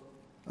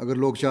اگر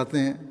لوگ چاہتے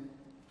ہیں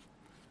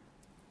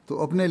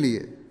تو اپنے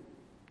لیے،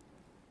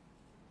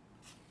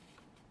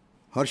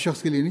 ہر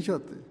شخص کے لیے نہیں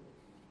چاہتے.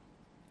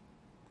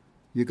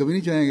 یہ کبھی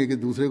نہیں چاہیں گے کہ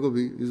دوسرے کو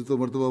بھی عزت و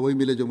مرتبہ وہی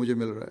ملے جو مجھے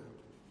مل رہا ہے.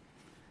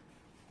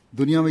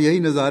 دنیا میں یہی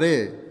نظارے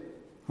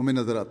ہمیں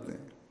نظر آتے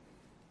ہیں،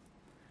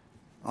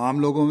 عام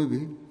لوگوں میں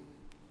بھی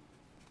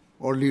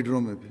اور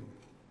لیڈروں میں بھی.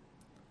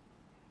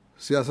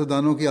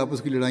 سیاستدانوں کی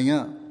آپس کی لڑائیاں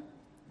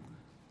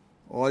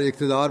اور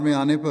اقتدار میں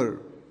آنے پر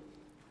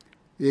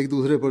ایک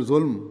دوسرے پر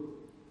ظلم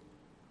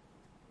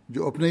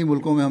جو اپنے ہی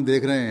ملکوں میں ہم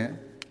دیکھ رہے ہیں،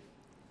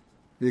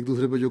 ایک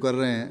دوسرے پہ جو کر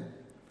رہے ہیں،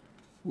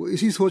 وہ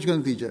اسی سوچ کا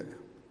نتیجہ ہے.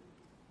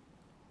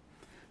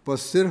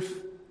 بس صرف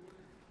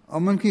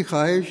امن کی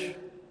خواہش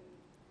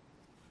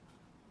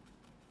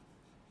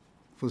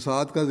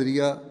فساد کا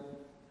ذریعہ،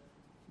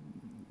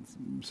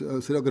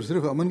 اگر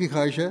صرف امن کی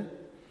خواہش ہے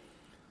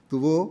تو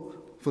وہ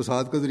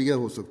فساد کا ذریعہ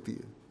ہو سکتی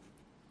ہے،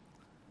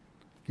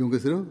 کیونکہ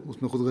صرف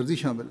اس میں خود غرضی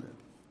شامل ہے.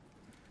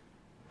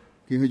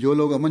 کیونکہ جو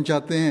لوگ امن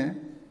چاہتے ہیں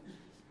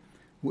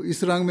وہ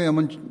اس رنگ میں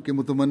امن کے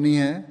متمنی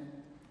ہیں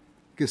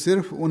کہ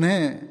صرف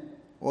انہیں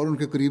اور ان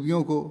کے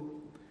قریبیوں کو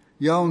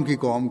یا ان کی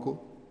قوم کو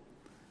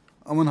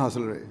امن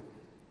حاصل رہے،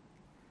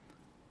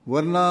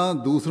 ورنہ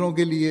دوسروں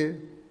کے لیے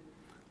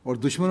اور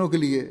دشمنوں کے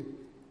لیے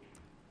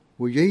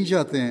وہ یہی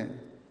چاہتے ہیں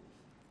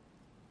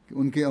کہ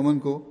ان کے امن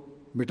کو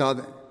مٹا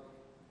دیں.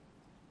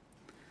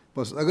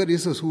 بس اگر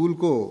اس اصول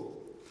کو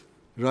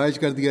رائج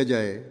کر دیا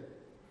جائے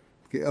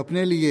کہ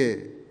اپنے لیے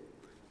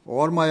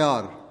اور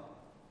معیار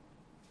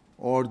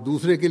اور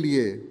دوسرے کے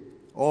لیے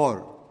اور،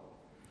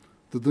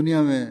 تو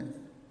دنیا میں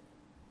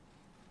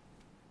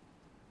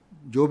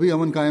جو بھی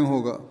امن قائم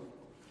ہوگا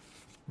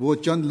وہ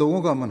چند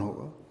لوگوں کا امن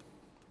ہوگا،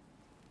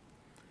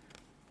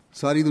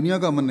 ساری دنیا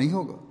کا امن نہیں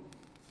ہوگا.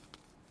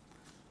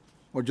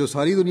 اور جو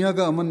ساری دنیا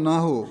کا امن نہ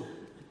ہو،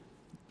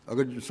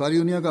 اگر ساری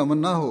دنیا کا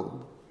امن نہ ہو،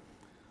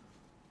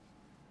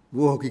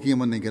 وہ حقیقی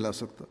امن نہیں کہلا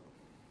سکتا.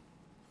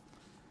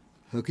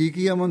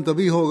 حقیقی امن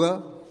تبھی ہوگا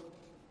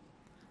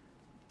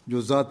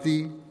جو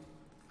ذاتی،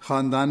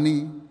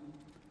 خاندانی،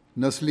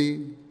 نسلی،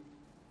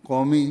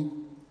 قومی،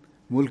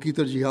 ملکی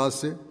ترجیحات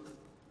سے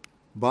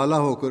بالا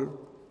ہو کر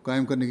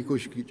قائم کرنے کی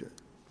کوشش کی جائے.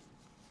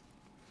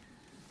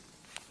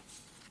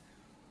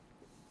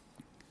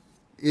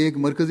 ایک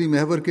مرکزی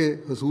محور کے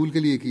حصول کے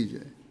لیے کی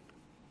جائے.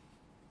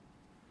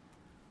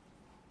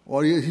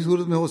 اور یہ اسی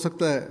صورت میں ہو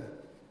سکتا ہے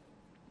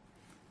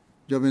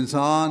جب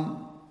انسان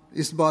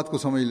اس بات کو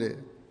سمجھ لے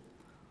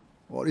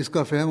اور اس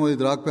کا فہم و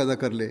ادراک پیدا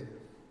کر لے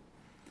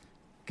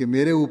کہ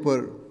میرے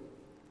اوپر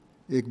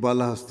ایک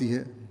بالا ہستی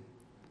ہے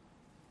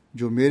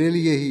جو میرے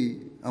لیے ہی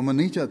امن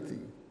نہیں چاہتی،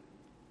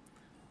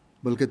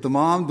 بلکہ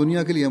تمام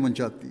دنیا کے لیے امن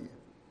چاہتی ہے،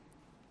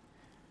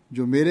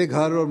 جو میرے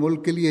گھر اور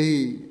ملک کے لیے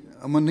ہی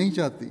امن نہیں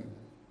چاہتی،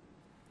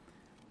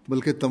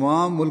 بلکہ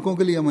تمام ملکوں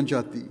کے لیے امن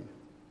چاہتی ہے.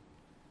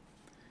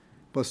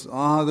 بس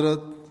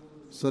حضرت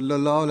صلی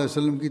اللہ علیہ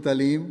وسلم کی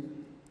تعلیم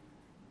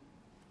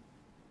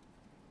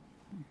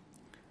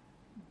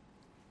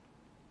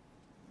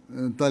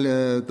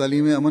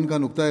امن کا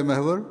نقطۂ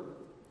محور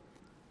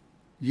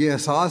یہ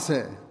احساس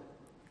ہے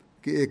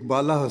کہ ایک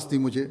بالا ہستی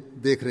مجھے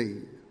دیکھ رہی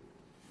ہے،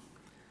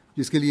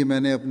 جس کے لیے میں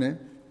نے اپنے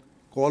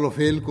قول و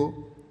فعل کو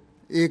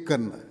ایک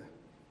کرنا ہے.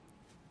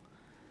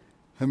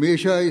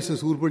 ہمیشہ اس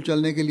اصول پر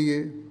چلنے کے لیے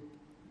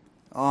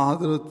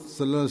حضرت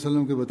صلی اللہ علیہ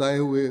وسلم کے بتائے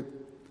ہوئے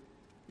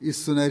اس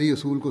سنہری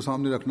اصول کو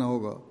سامنے رکھنا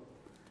ہوگا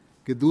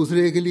کہ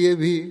دوسرے کے لیے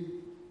بھی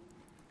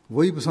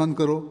وہی پسند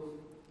کرو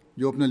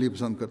جو اپنے لیے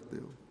پسند کرتے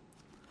ہو.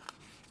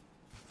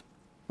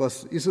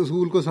 بس اس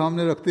اصول کو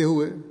سامنے رکھتے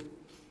ہوئے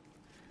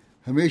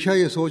ہمیشہ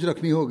یہ سوچ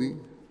رکھنی ہوگی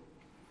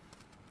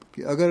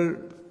کہ اگر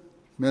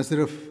میں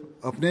صرف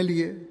اپنے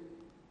لیے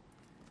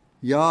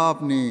یا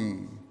اپنی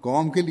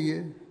قوم کے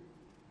لیے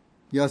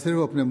یا صرف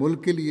اپنے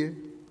ملک کے لیے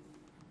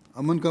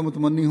امن کا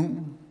متمنی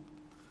ہوں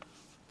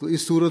تو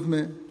اس صورت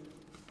میں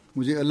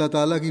مجھے اللہ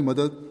تعالیٰ کی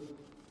مدد،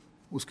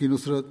 اس کی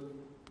نصرت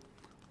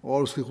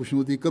اور اس کی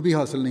خوشنودی کبھی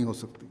حاصل نہیں ہو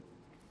سکتی۔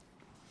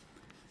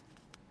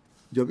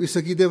 جب اس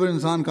عقیدے پر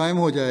انسان قائم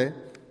ہو جائے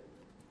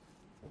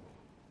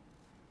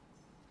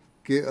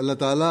کہ اللہ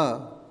تعالیٰ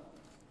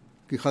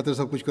کی خاطر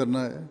سب کچھ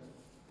کرنا ہے،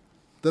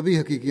 تبھی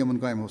حقیقی امن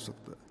قائم ہو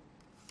سکتا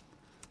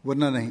ہے،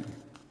 ورنہ نہیں۔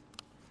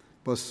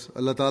 بس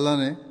اللہ تعالیٰ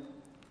نے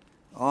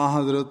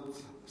حضرت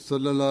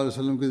صلی اللہ علیہ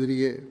وسلم کے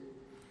ذریعے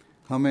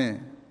ہمیں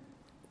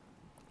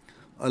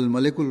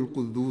الملک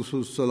القدوس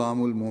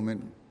السلام المومن،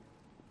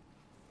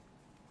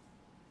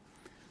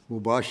 وہ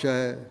بادشاہ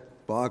ہے،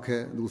 پاک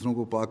ہے، دوسروں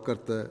کو پاک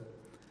کرتا ہے،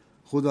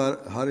 خود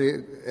ہر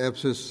ایک عیب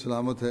سے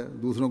سلامت ہے،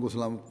 دوسروں کو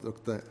سلامت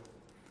رکھتا ہے،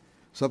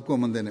 سب کو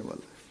امن دینے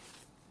والا ہے،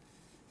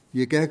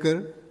 یہ کہہ کر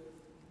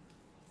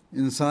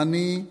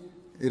انسانی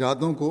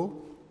ارادوں کو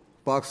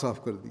پاک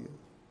صاف کر دیا۔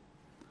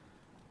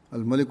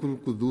 الملک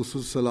القدوس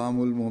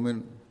السلام المومن۔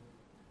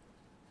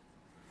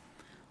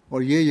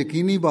 اور یہ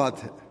یقینی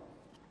بات ہے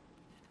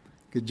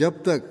کہ جب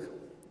تک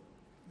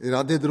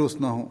ارادے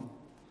درست نہ ہوں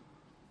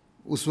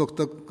اس وقت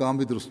تک کام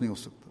بھی درست نہیں ہو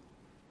سکتا۔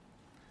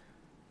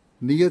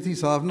 نیت ہی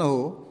صاف نہ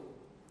ہو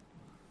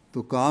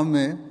تو کام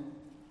میں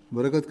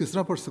برکت کس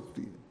طرح پڑ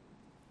سکتی ہے؟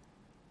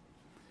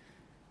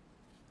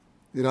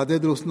 ارادے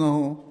درست نہ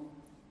ہوں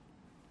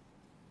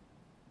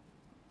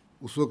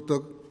اس وقت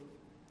تک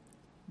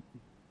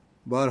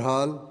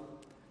بہرحال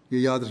یہ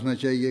یاد رکھنا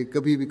چاہیے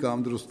کبھی بھی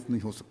کام درست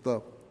نہیں ہو سکتا،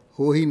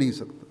 ہو ہی نہیں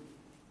سکتا۔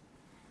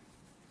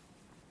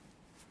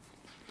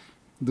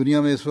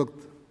 دنیا میں اس وقت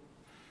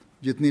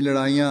جتنی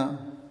لڑائیاں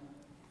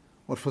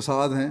اور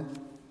فساد ہیں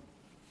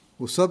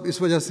وہ سب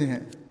اس وجہ سے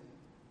ہیں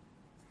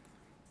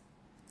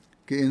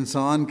کہ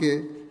انسان کے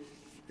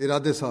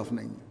ارادے صاف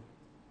نہیں ہیں۔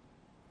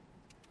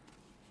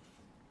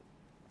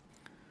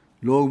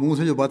 لوگ منہ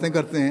سے جو باتیں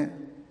کرتے ہیں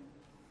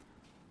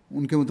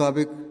ان کے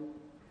مطابق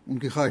ان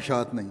کی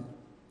خواہشات نہیں،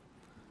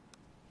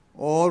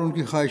 اور ان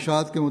کی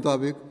خواہشات کے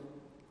مطابق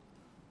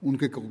ان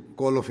کے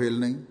قول و فعل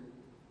نہیں،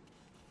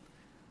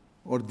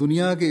 اور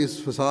دنیا کے اس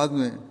فساد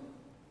میں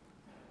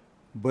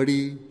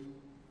بڑی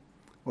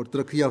اور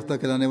ترقی یافتہ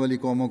کہلانے والی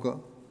قوموں کا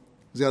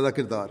زیادہ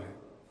کردار ہے۔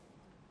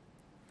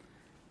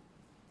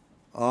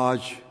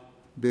 آج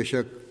بے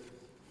شک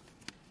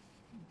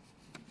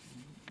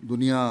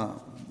دنیا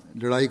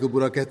لڑائی کو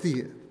برا کہتی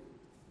ہے،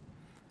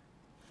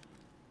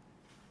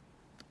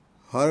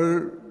 ہر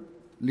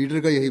لیڈر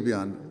کا یہی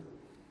بیان ہے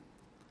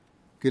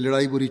کہ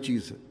لڑائی بری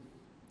چیز ہے،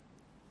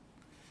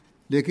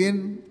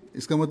 لیکن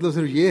اس کا مطلب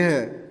صرف یہ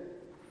ہے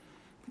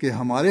کہ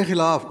ہمارے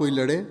خلاف کوئی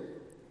لڑے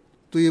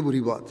تو یہ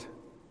بری بات ہے،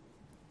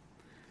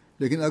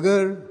 لیکن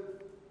اگر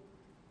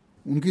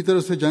ان کی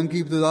طرف سے جنگ کی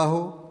ابتدا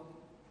ہو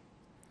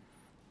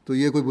تو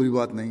یہ کوئی بری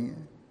بات نہیں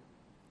ہے۔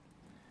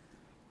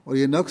 اور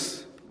یہ نقص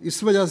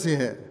اس وجہ سے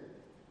ہے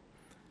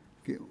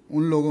کہ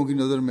ان لوگوں کی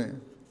نظر میں،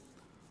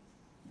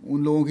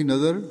 ان لوگوں کی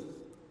نظر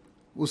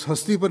اس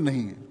ہستی پر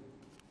نہیں ہے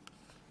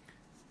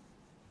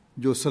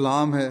جو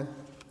سلام ہے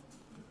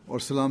اور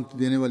سلامتی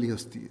دینے والی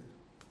ہستی ہے۔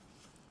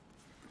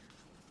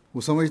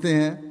 وہ سمجھتے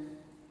ہیں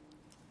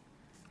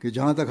کہ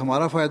جہاں تک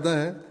ہمارا فائدہ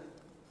ہے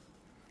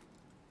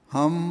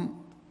ہم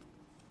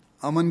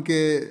امن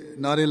کے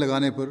نعرے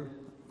لگانے پر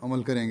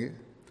عمل کریں گے،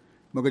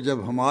 مگر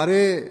جب ہمارے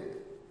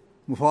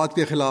مفاد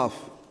کے خلاف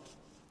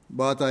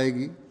بات آئے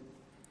گی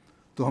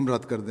تو ہم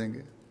رد کر دیں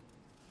گے۔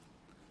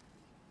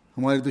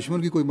 ہمارے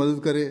دشمن کی کوئی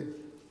مدد کرے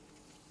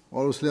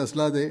اور اس لیے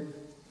اسلحہ دے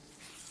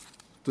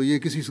تو یہ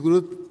کسی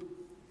صورت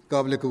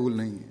قابل قبول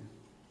نہیں ہے،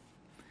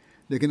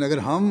 لیکن اگر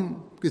ہم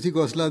کسی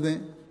کو اسلحہ دیں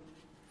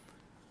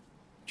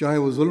چاہے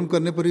وہ ظلم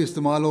کرنے پر ہی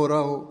استعمال ہو رہا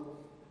ہو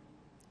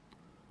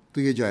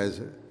تو یہ جائز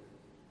ہے۔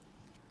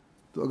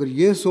 تو اگر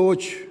یہ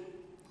سوچ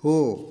ہو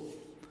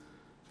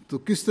تو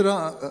کس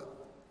طرح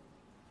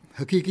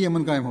حقیقی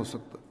امن قائم ہو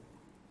سکتا؟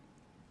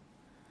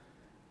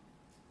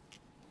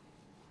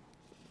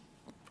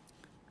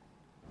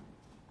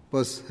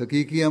 بس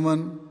حقیقی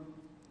امن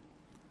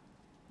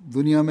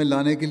دنیا میں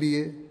لانے کے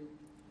لیے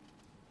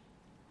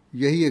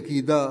یہی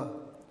عقیدہ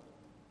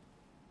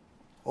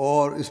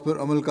اور اس پر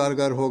عمل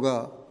کارگر ہوگا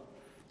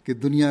کہ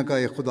دنیا کا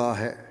ایک خدا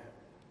ہے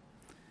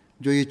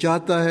جو یہ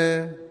چاہتا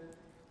ہے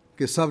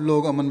کہ سب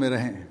لوگ امن میں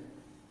رہیں،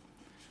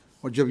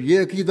 اور جب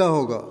یہ عقیدہ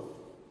ہوگا،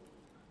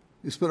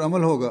 اس پر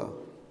عمل ہوگا،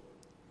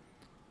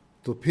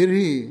 تو پھر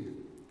ہی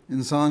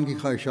انسان کی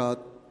خواہشات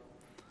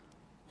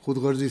خود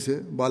غرضی سے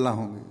بالا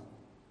ہوں گی،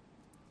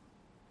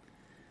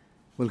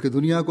 بلکہ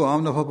دنیا کو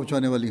عام نفع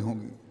پہنچانے والی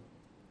ہوں گی۔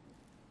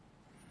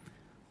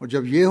 اور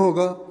جب یہ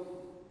ہوگا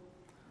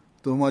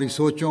تو ہماری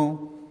سوچوں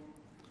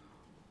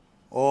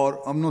اور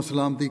امن و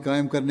سلامتی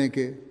قائم کرنے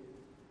کے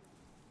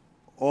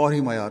اور ہی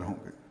معیار ہوں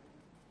گے۔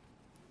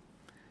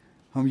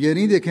 ہم یہ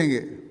نہیں دیکھیں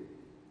گے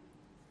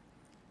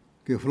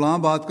کہ فلاں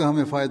بات کا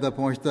ہمیں فائدہ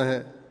پہنچتا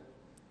ہے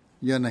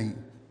یا نہیں،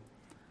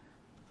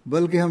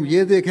 بلکہ ہم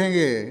یہ دیکھیں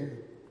گے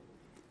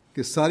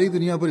کہ ساری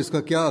دنیا پر اس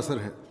کا کیا اثر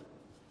ہے۔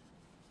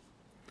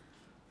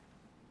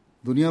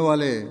 دنیا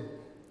والے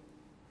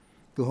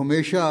تو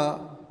ہمیشہ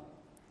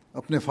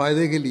اپنے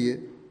فائدے کے لیے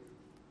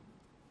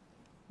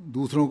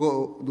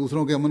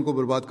دوسروں کے امن کو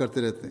برباد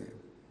کرتے رہتے ہیں،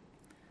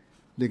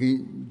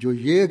 لیکن جو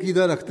یہ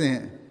عقیدہ رکھتے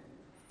ہیں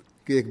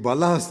کہ ایک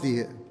بالا ہستی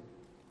ہے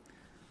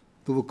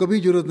تو وہ کبھی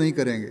جرأت نہیں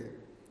کریں گے،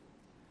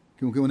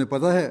 کیونکہ انہیں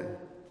پتہ ہے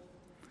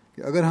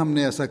کہ اگر ہم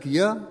نے ایسا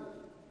کیا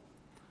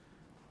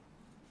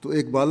تو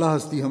ایک بالا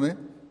ہستی ہمیں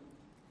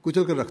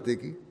کچل کر رکھ دے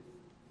گی۔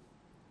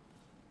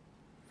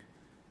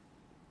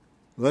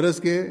 غرض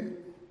کہ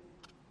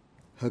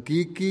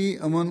حقیقی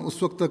امن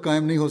اس وقت تک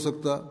قائم نہیں ہو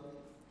سکتا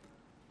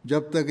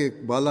جب تک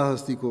ایک بالا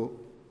ہستی کو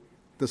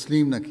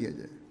تسلیم نہ کیا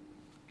جائے،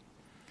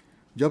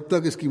 جب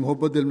تک اس کی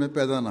محبت دل میں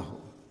پیدا نہ ہو۔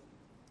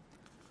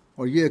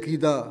 اور یہ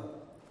عقیدہ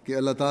کہ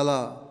اللہ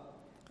تعالیٰ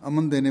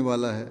امن دینے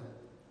والا ہے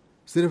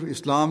صرف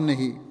اسلام نے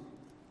ہی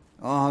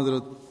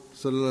حضرت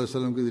صلی اللہ علیہ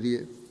وسلم کے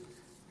ذریعے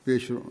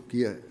پیش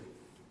کیا ہے۔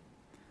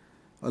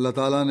 اللہ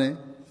تعالیٰ نے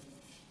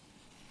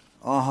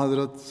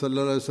حضرت صلی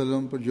اللہ علیہ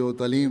وسلم پر جو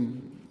تعلیم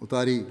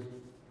اتاری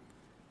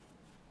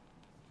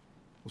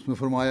اس میں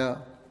فرمایا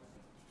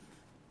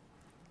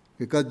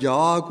کہ قد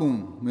جاءکم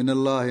من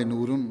اللہ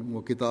نور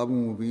و کتاب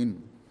مبین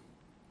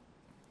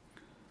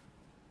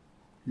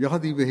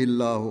یہدی بہ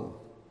اللہ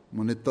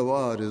من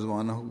اتبع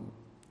رضوانہ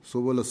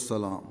سبل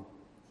السلام۔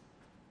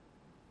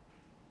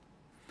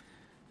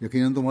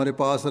 یقیناً تمہارے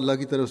پاس اللہ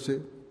کی طرف سے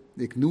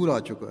ایک نور آ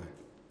چکا ہے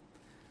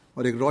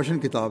اور ایک روشن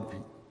کتاب بھی۔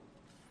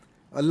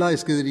 اللہ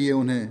اس کے ذریعے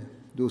انہیں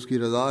جو اس کی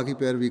رضا کی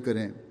پیروی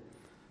کریں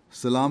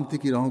سلامتی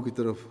کی راہوں کی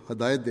طرف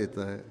ہدایت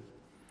دیتا ہے۔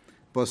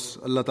 بس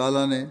اللہ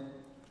تعالیٰ نے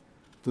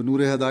تو نور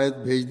ہدایت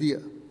بھیج دیا،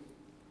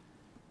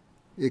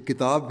 ایک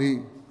کتاب بھی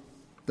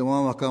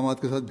تمام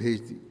احکامات کے ساتھ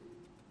بھیج دی،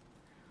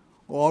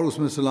 اور اس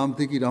میں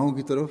سلامتی کی راہوں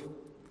کی طرف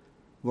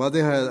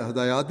واضح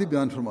ہدایات بھی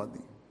بیان فرما دی۔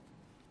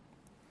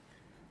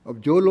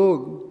 اب جو لوگ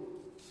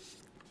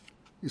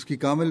اس کی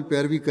کامل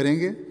پیروی کریں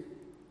گے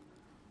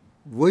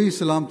وہی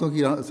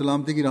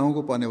سلامتی کی راہوں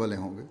کو پانے والے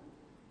ہوں گے۔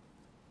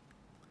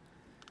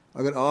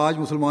 اگر آج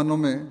مسلمانوں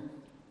میں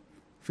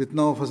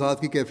فتنہ و فساد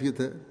کی کیفیت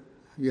ہے،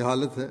 یہ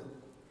حالت ہے،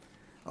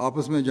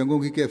 آپس میں جنگوں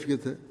کی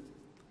کیفیت ہے،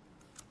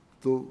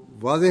 تو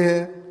واضح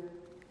ہے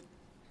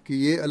کہ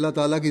یہ اللہ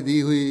تعالیٰ کی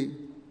دی ہوئی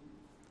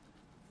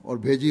اور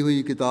بھیجی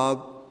ہوئی کتاب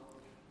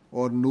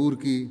اور نور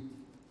کی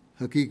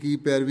حقیقی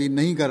پیروی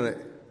نہیں کر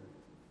رہے۔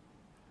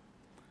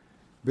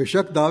 بے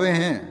شک دعوے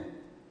ہیں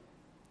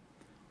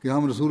کہ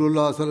ہم رسول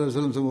اللہ صلی اللہ علیہ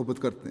وسلم سے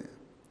محبت کرتے ہیں،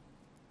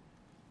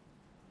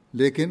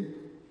 لیکن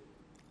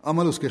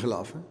عمل اس کے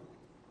خلاف ہے۔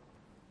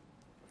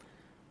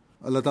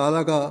 اللہ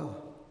تعالیٰ کا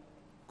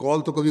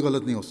قول تو کبھی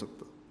غلط نہیں ہو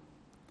سکتا،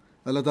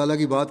 اللہ تعالیٰ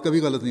کی بات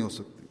کبھی غلط نہیں ہو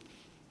سکتی،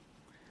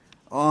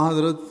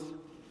 حضرت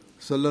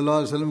صلی اللہ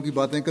علیہ وسلم کی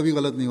باتیں کبھی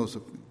غلط نہیں ہو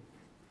سکتی۔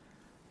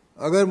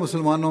 اگر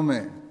مسلمانوں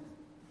میں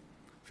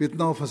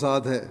فتنہ و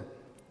فساد ہے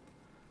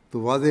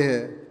تو واضح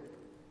ہے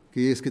کہ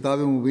یہ اس کتاب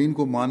مبین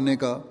کو ماننے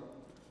کا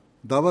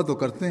دعویٰ تو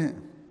کرتے ہیں،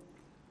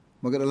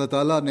 مگر اللہ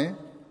تعالیٰ نے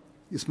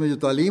اس میں جو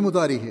تعلیم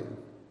اتاری ہے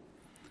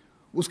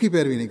اس کی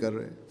پیروی نہیں کر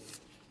رہے۔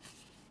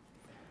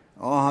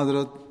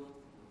 حضرت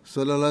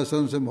صلی اللہ علیہ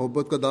وسلم سے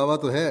محبت کا دعویٰ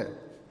تو ہے،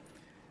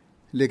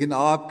 لیکن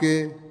آپ کے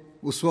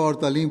اسوہ اور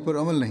تعلیم پر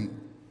عمل نہیں۔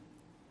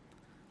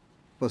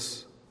 بس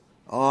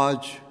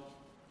آج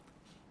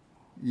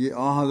یہ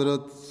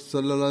حضرت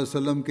صلی اللہ علیہ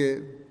وسلم کے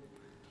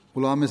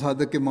غلام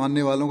صادق کے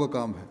ماننے والوں کا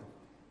کام ہے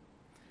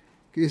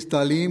کہ اس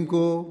تعلیم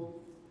کو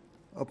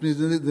اپنی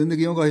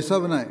زندگیوں کا حصہ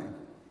بنائیں،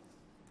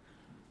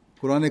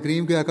 قرآن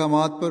کریم کے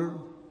احکامات پر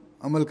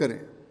عمل کریں،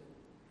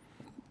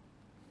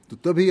 تو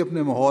تبھی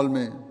اپنے ماحول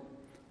میں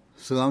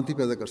سلامتی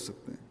پیدا کر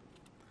سکتے ہیں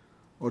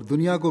اور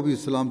دنیا کو بھی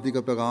سلامتی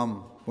کا پیغام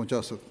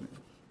پہنچا سکتے ہیں۔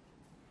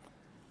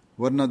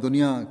 ورنہ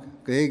دنیا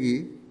کہے گی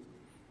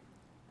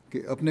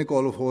کہ اپنے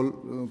کال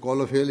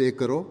و فعل ایک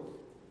کرو،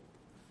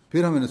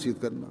 پھر ہمیں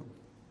نصیحت کرنا۔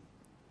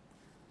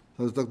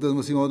 حضرت اقدس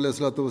مسیح موعود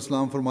علیہ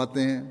السلام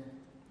فرماتے ہیں،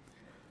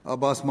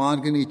 اب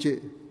آسمان کے نیچے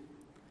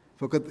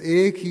فقط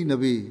ایک ہی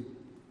نبی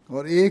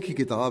اور ایک ہی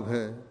کتاب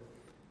ہے،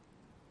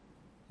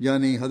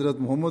 یعنی حضرت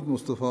محمد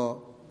مصطفیٰ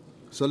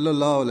صلی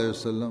اللہ علیہ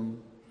وسلم،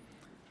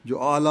 جو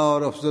اعلیٰ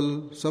اور افضل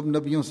سب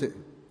نبیوں سے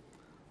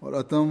اور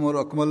اتم اور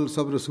اکمل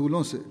سب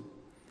رسولوں سے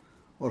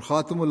اور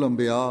خاتم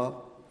الانبیاء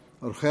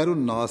اور خیر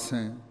الناس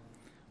ہیں،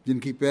 جن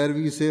کی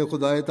پیروی سے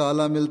خدائے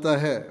تعالیٰ ملتا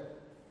ہے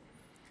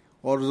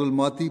اور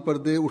ظلماتی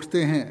پردے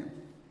اٹھتے ہیں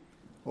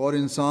اور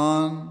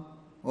انسان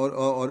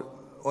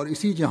اور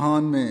اسی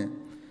جہان میں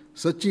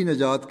سچی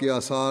نجات کے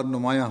آثار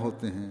نمایاں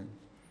ہوتے ہیں،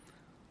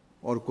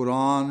 اور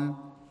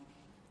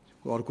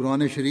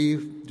قرآن شریف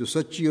جو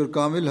سچی اور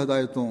کامل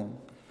ہدایتوں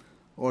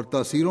اور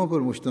تاثیروں پر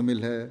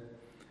مشتمل ہے،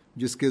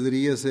 جس کے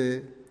ذریعے سے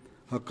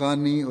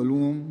حقانی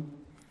علوم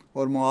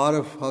اور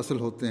معارف حاصل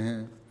ہوتے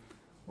ہیں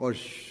اور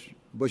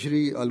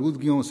بشری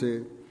آلودگیوں سے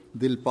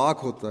دل پاک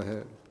ہوتا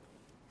ہے،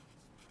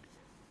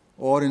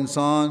 اور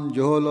انسان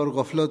جہل اور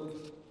غفلت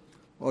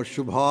اور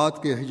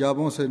شبہات کے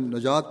حجابوں سے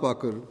نجات پا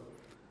کر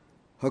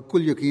حق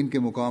الیقین کے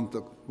مقام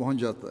تک پہنچ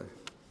جاتا ہے۔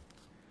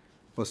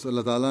 بس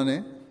اللہ تعالیٰ نے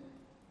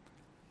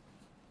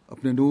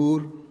اپنے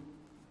نور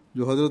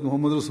جو حضرت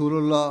محمد رسول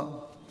اللہ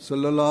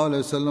صلی اللہ علیہ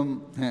وسلم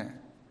ہیں،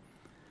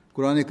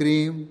 قرآن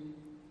کریم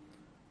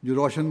جو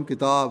روشن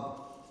کتاب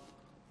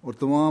اور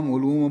تمام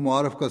علوم و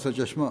معارف کا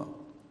سرچشمہ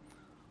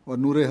اور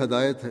نور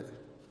ہدایت ہے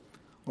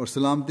اور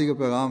سلامتی کا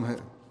پیغام ہے،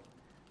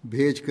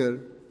 بھیج کر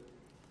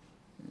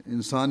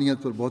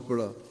انسانیت پر بہت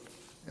بڑا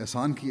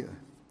احسان کیا ہے۔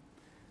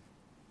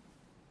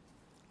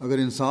 اگر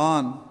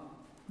انسان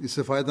اس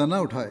سے فائدہ نہ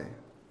اٹھائے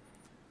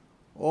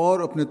اور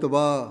اپنے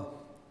تباہ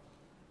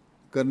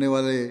کرنے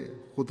والے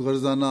خود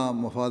غرضانہ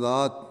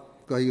مفادات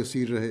کا ہی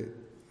اسیر رہے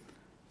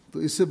تو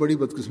اس سے بڑی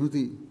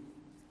بدقسمتی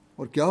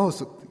اور کیا ہو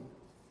سکتی۔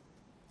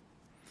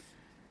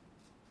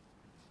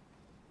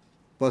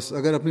 بس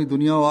اگر اپنی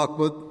دنیا و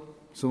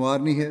عاقبت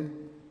سنوارنی ہے،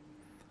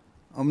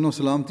 امن و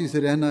سلامتی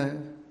سے رہنا ہے،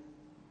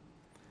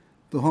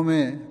 تو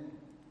ہمیں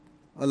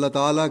اللہ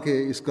تعالیٰ کے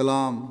اس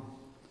کلام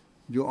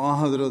جو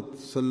حضرت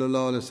صلی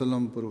اللہ علیہ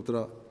وسلم پر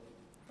اترا،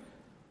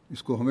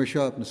 اس کو ہمیشہ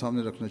اپنے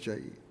سامنے رکھنا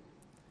چاہیے۔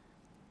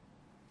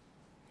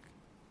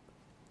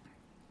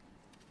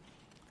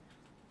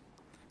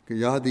 کہ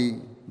یہدی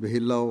بہ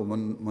اللہ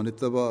من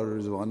اتبع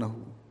رضوانہ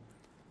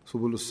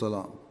سبل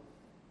السلام۔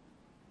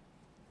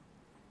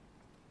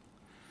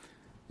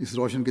 اس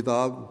روشن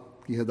کتاب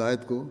کی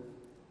ہدایت کو،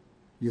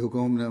 یہ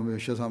حکم ہم نے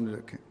ہمیشہ سامنے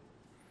رکھیں۔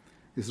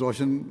 اس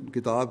روشن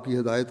کتاب کی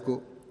ہدایت کو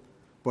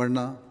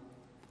پڑھنا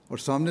اور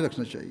سامنے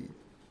رکھنا چاہیے،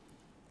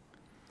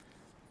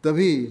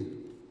 تبھی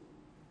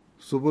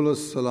سبل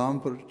السلام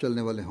پر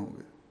چلنے والے ہوں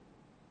گے،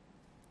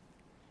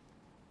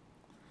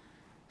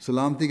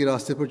 سلامتی کے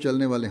راستے پر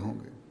چلنے والے ہوں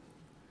گے۔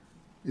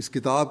 اس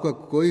کتاب کا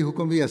کوئی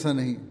حکم بھی ایسا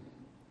نہیں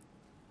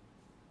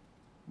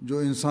جو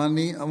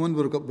انسانی امن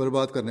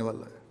برباد کرنے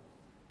والا ہے۔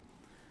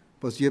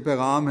 بس یہ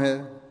پیغام ہے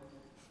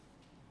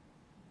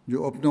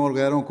جو اپنے اور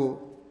غیروں کو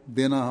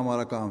دینا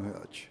ہمارا کام ہے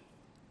آج،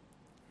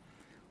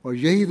 اور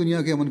یہی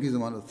دنیا کے امن کی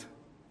ضمانت ہے،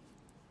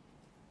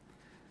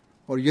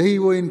 اور یہی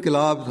وہ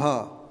انقلاب تھا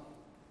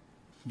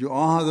جو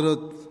حضرت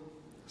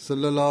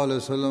صلی اللہ علیہ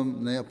وسلم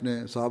نے اپنے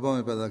صحابہ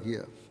میں پیدا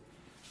کیا،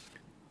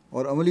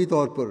 اور عملی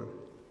طور پر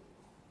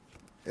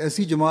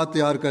ایسی جماعت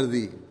تیار کر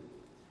دی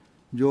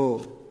جو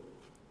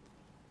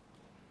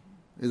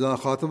اذا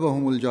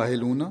خاطبہم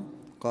الجاہلون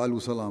قالوا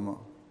سلاما،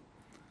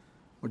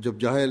 اور جب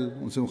جاہل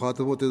ان سے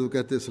مخاطب ہوتے تو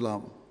کہتے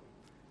سلام۔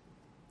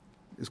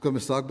 اس کا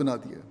مصداق بنا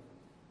دیا،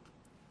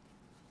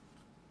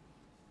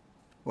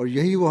 اور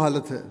یہی وہ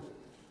حالت ہے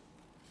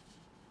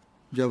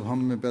جب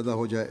ہم میں پیدا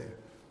ہو جائے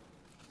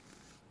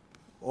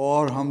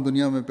اور ہم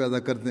دنیا میں پیدا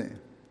کر دیں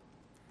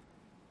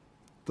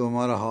تو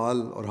ہمارا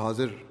حال اور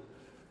حاضر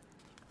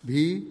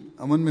بھی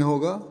امن میں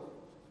ہوگا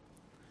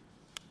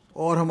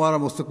اور ہمارا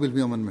مستقبل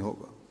بھی امن میں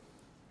ہوگا۔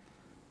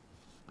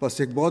 بس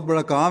ایک بہت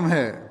بڑا کام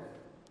ہے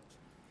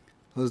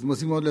حضرت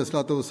مسیح موعود علیہ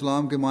الصلوۃ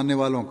والسلام کے ماننے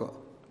والوں کا،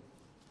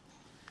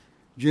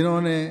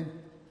 جنہوں نے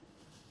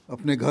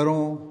اپنے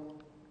گھروں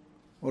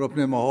اور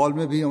اپنے ماحول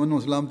میں بھی امن و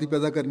سلامتی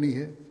پیدا کرنی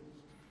ہے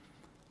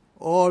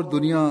اور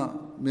دنیا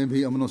میں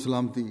بھی امن و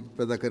سلامتی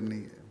پیدا کرنی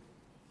ہے۔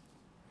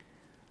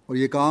 اور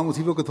یہ کام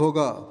اسی وقت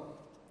ہوگا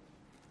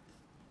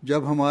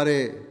جب ہمارے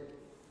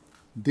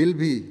دل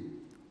بھی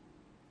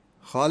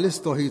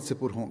خالص توحید سے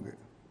پر ہوں گے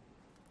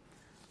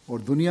اور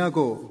دنیا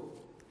کو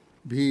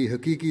بھی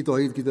حقیقی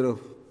توحید کی طرف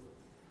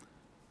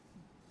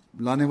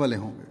لانے والے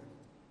ہوں گے۔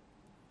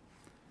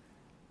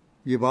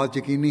 یہ بات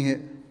یقینی ہے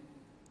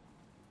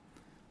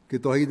کہ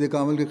توحید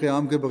کامل کے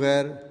قیام کے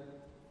بغیر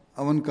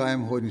امن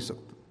قائم ہو نہیں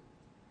سکتا،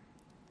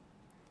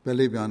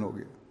 پہلے ہی بیان ہو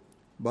گیا۔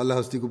 بالا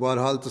ہستی کو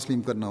بہرحال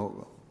تسلیم کرنا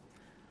ہوگا،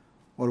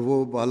 اور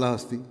وہ بالا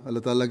ہستی اللہ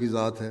تعالیٰ کی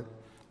ذات ہے،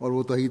 اور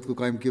وہ توحید کو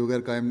قائم کیے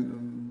بغیر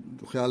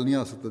خیال نہیں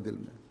آ سکتا دل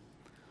میں،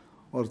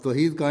 اور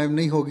توحید قائم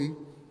نہیں ہوگی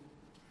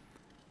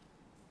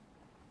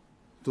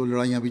تو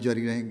لڑائیاں بھی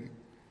جاری رہیں گی۔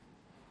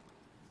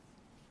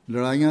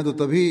 لڑائیاں تو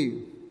تبھی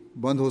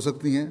بند ہو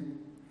سکتی ہیں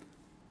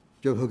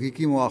جب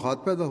حقیقی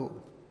مواخات پیدا ہو،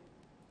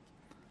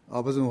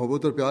 آپس میں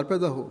محبت اور پیار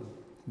پیدا ہو،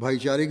 بھائی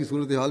چارے کی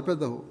صورتحال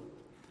پیدا ہو۔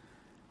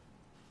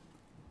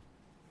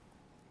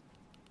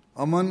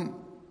 امن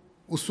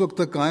اس وقت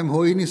تک قائم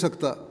ہو ہی نہیں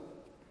سکتا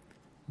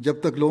جب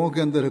تک لوگوں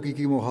کے اندر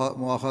حقیقی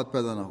مواخات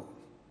پیدا نہ ہو،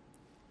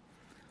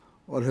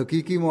 اور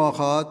حقیقی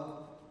مواخات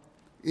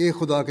ایک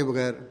خدا کے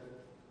بغیر،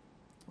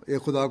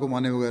 ایک خدا کو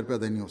مانے بغیر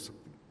پیدا ہی نہیں ہو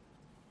سکتی۔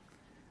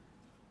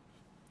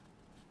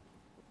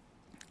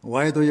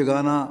 واحد و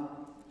یگانہ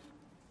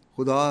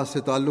خدا سے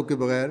تعلق کے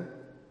بغیر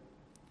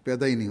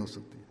پیدا ہی نہیں ہو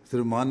سکتی۔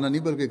 صرف ماننا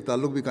نہیں بلکہ ایک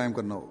تعلق بھی قائم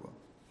کرنا ہوگا،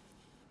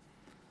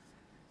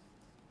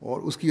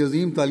 اور اس کی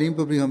عظیم تعلیم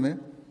پر بھی ہمیں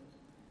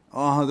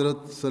حضرت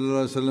صلی اللہ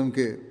علیہ وسلم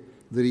کے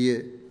ذریعے،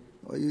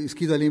 اس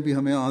کی تعلیم بھی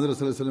ہمیں حضرت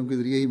صلی اللہ علیہ وسلم کے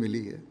ذریعے ہی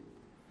ملی ہے۔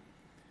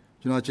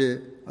 چنانچہ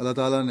اللہ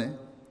تعالیٰ نے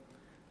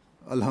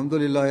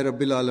الحمدللہ رب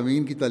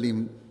العالمین کی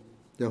تعلیم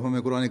جب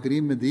ہمیں قرآن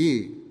کریم میں دی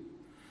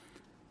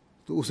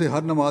تو اسے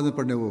ہر نماز میں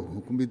پڑھنے کو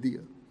حکم بھی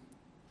دیا،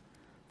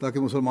 تاکہ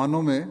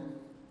مسلمانوں میں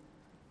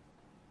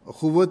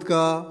اخوت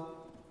کا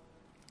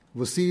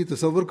وسیع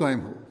تصور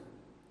قائم ہو۔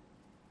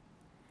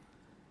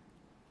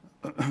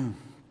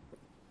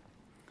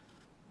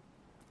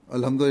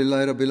 الحمدللہ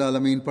رب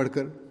العالمین پڑھ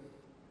کر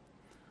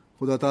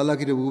خدا تعالیٰ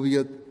کی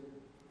ربوبیت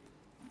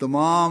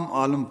تمام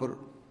عالم پر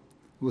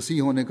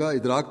وسیع ہونے کا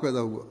ادراک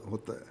پیدا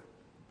ہوتا ہے۔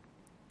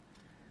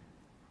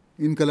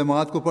 ان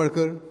کلمات کو پڑھ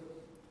کر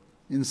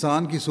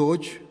انسان کی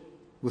سوچ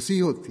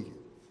وسیع ہوتی ہے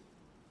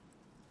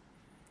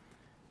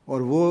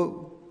اور وہ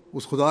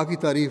اس خدا کی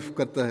تعریف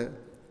کرتا ہے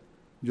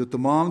جو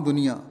تمام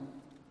دنیا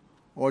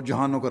اور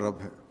جہانوں کا رب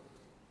ہے،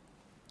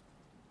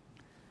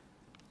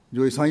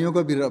 جو عیسائیوں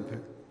کا بھی رب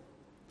ہے،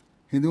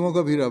 ہندوؤں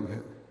کا بھی رب ہے،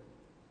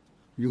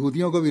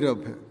 یہودیوں کا بھی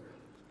رب ہے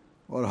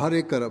اور ہر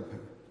ایک کا رب ہے۔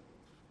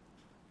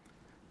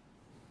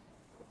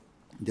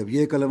 جب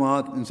یہ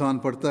کلمات انسان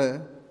پڑھتا ہے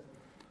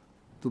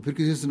تو پھر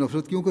کسی سے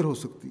نفرت کیوں کر ہو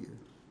سکتی ہے؟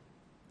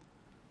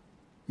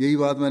 یہی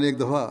بات میں نے ایک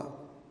دفعہ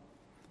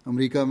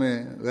امریکہ میں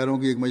غیروں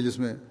کی ایک مجلس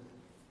میں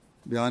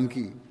بیان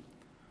کی،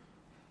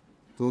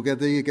 تو وہ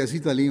کہتے ہیں یہ ایک ایسی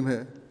تعلیم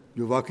ہے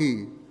جو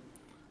واقعی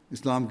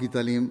اسلام کی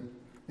تعلیم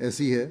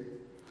ایسی ہے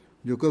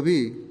جو کبھی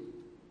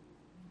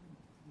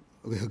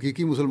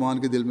حقیقی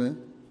مسلمان کے دل میں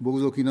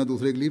بغض و کینہ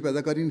دوسرے کے لیے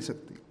پیدا کر ہی نہیں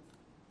سکتی۔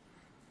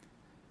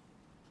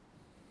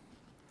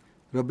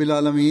 رب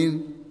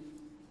العالمین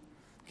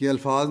کے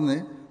الفاظ نے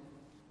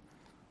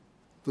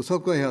تو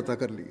سب کا احاطہ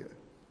کر لیا،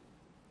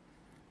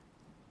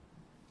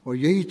 اور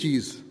یہی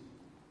چیز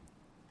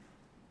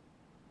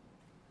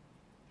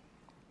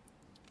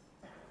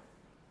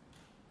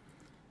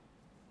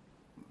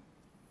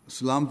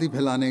سلامتی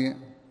پھیلانے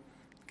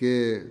کے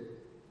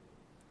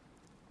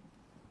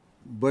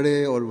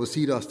بڑے اور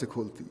وسیع راستے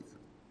کھولتی ہے۔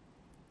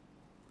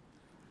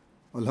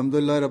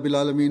 الحمدللہ رب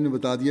العالمین نے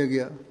بتا دیا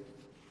گیا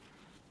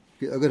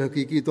کہ اگر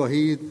حقیقی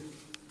توحید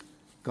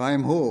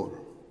قائم ہو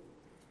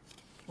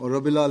اور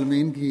رب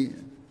العالمین کی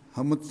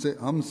حمد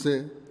سے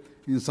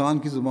انسان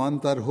کی زبان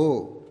تر ہو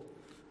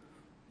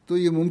تو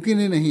یہ ممکن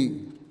ہی نہیں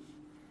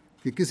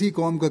کہ کسی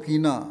قوم کا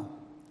کینہ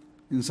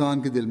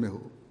انسان کے دل میں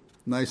ہو،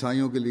 نہ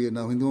عیسائیوں کے لیے، نہ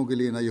ہندوؤں کے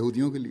لیے، نہ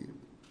یہودیوں کے لیے۔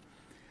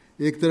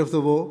 ایک طرف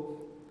تو وہ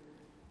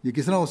یہ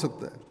کس طرح ہو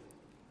سکتا ہے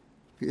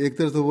کہ ایک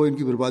طرف تو وہ ان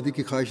کی بربادی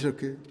کی خواہش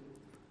رکھے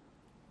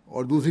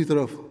اور دوسری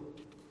طرف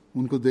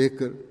ان کو دیکھ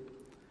کر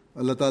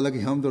اللہ تعالیٰ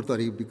کی حمد اور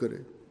تعریف بھی کرے؟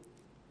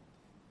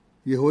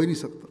 یہ ہو ہی نہیں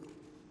سکتا۔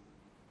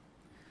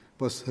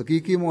 بس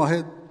حقیقی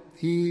معاہد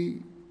ہی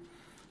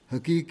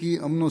حقیقی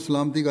امن و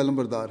سلامتی کا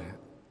علمبردار ہے۔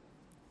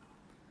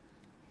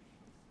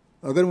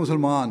 اگر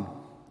مسلمان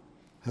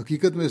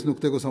حقیقت میں اس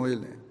نقطے کو سمجھ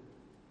لیں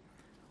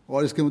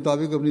اور اس کے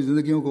مطابق اپنی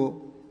زندگیوں کو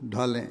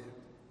ڈھالیں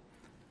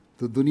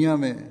تو دنیا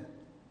میں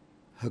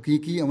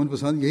حقیقی امن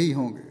پسند یہی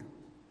ہوں گے۔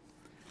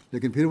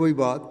 لیکن پھر وہی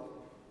بات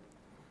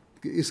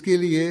کہ اس کے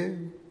لیے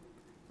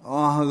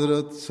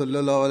حضرت صلی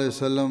اللہ علیہ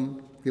وسلم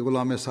کے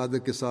غلام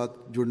صادق کے ساتھ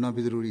جڑنا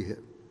بھی ضروری ہے،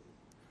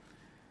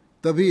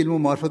 تبھی علم و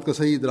معرفت کا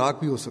صحیح ادراک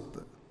بھی ہو سکتا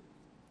ہے۔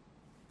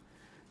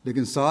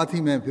 لیکن ساتھ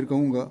ہی میں پھر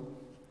کہوں گا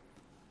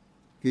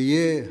کہ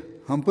یہ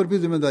ہم پر بھی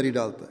ذمہ داری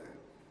ڈالتا ہے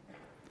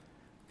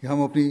کہ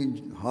ہم اپنی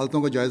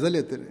حالتوں کا جائزہ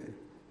لیتے رہیں۔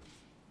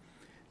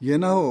 یہ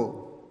نہ ہو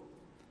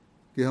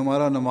کہ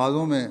ہمارا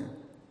نمازوں میں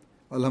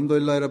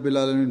الحمدللہ رب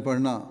العالمین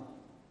پڑھنا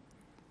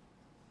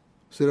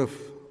صرف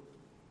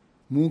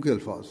منہ کے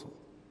الفاظ ہوں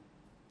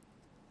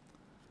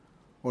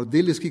اور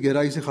دل اس کی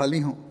گہرائی سے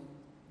خالی ہوں۔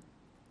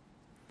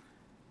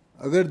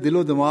 اگر دل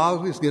و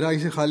دماغ اس گہرائی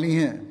سے خالی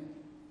ہیں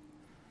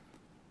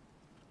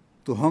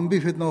تو ہم بھی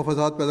فتنہ و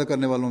فساد پیدا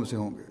کرنے والوں میں سے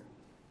ہوں گے۔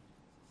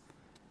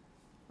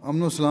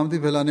 امن و سلامتی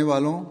پھیلانے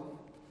والوں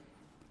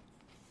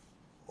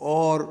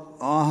اور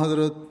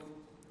حضرت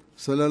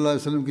صلی اللہ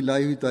علیہ وسلم کی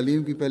لائی ہوئی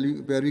تعلیم کی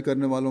پیروی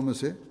کرنے والوں میں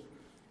سے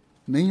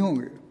نہیں ہوں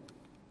گے۔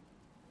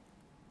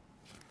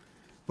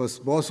 بس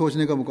بہت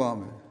سوچنے کا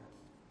مقام ہے،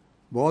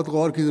 بہت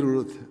غور کی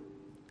ضرورت ہے،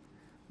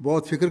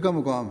 بہت فکر کا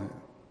مقام ہے۔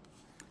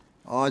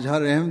 آج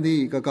ہر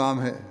احمدی کا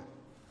کام ہے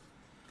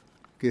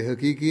کہ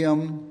حقیقی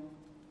امن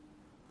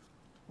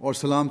اور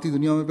سلامتی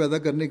دنیا میں پیدا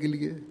کرنے کے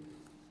لیے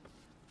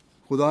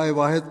خدا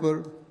واحد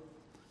پر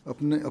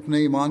اپنے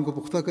ایمان کو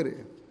پختہ کرے،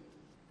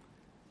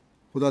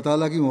 خدا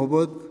تعالیٰ کی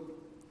محبت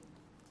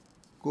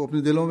کو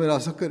اپنے دلوں میں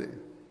راسخ کرے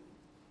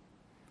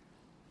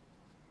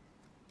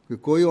کہ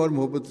کوئی اور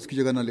محبت اس کی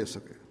جگہ نہ لے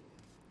سکے۔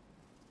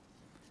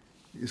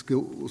 اس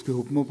کے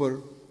حکموں پر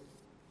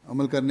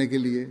عمل کرنے کے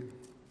لیے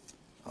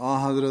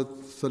حضرت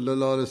صلی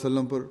اللہ علیہ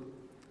وسلم پر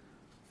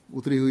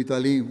اتری ہوئی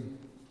تعلیم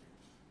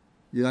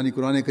یعنی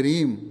قرآن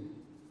کریم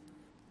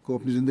کو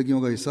اپنی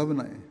زندگیوں کا حصہ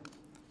بنائیں۔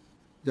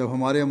 جب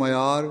ہمارے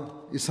معیار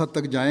اس حد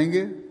تک جائیں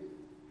گے،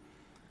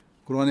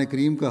 قرآن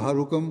کریم کا ہر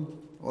حکم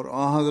اور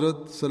حضرت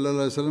صلی اللہ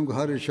علیہ وسلم کا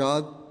ہر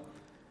ارشاد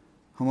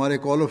ہمارے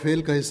قول و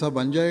فعل کا حصہ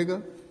بن جائے گا،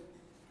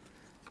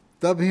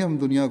 تب ہی ہم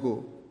دنیا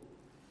کو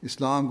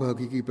اسلام کا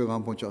حقیقی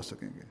پیغام پہنچا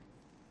سکیں گے۔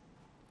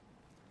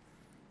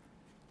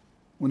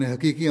 انہیں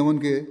حقیقی امن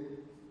کے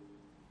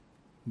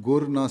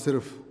گر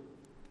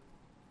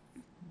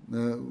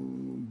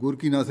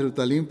کی نہ صرف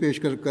تعلیم پیش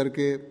کر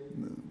کے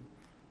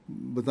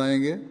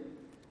بتائیں گے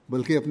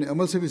بلکہ اپنے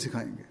عمل سے بھی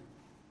سکھائیں گے،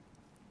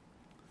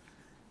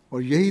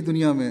 اور یہی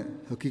دنیا میں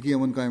حقیقی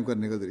امن قائم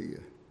کرنے کا ذریعہ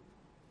ہے،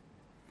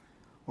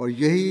 اور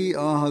یہی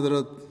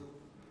حضرت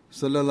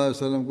صلی اللہ علیہ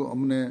وسلم کو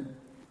امن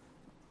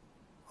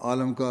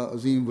عالم کا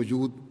عظیم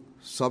وجود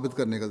ثابت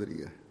کرنے کا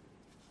ذریعہ ہے۔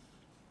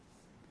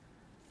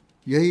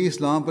 یہی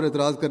اسلام پر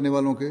اعتراض کرنے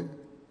والوں کے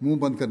منہ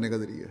بند کرنے کا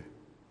ذریعہ ہے۔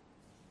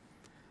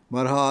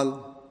 بہرحال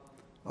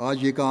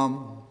آج یہ کام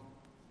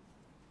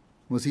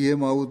مسیح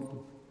موعود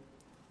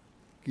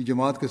کی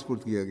جماعت کے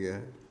سپرد کیا گیا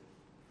ہے۔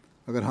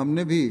 اگر ہم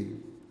نے بھی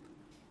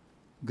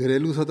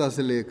گھریلو سطح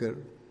سے لے کر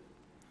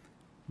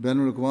بین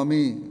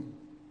الاقوامی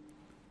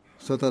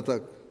سطح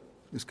تک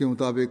اس کے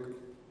مطابق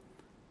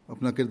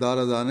اپنا کردار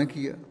ادا نہ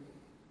کیا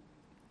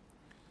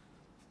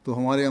تو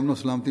ہمارے امن و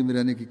سلامتی میں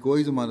رہنے کی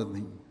کوئی ضمانت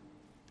نہیں،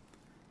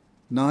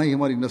 نہ ہی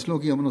ہماری نسلوں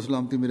کی امن و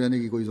سلامتی میں رہنے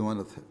کی کوئی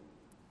ضمانت ہے،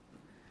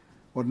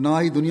 اور نہ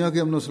ہی دنیا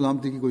کے امن و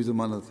سلامتی کی کوئی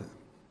ضمانت ہے۔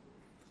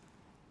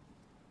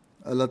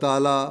 اللہ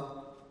تعالیٰ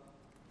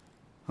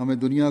ہمیں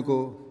دنیا کو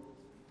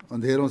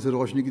اندھیروں سے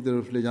روشنی کی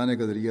طرف لے جانے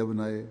کا ذریعہ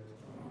بنائے۔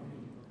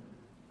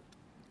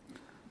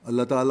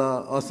 اللہ تعالیٰ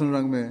آسن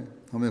رنگ میں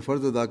ہمیں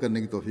فرض ادا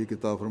کرنے کی توفیق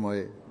عطا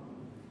فرمائے۔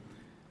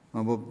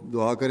 ہم اب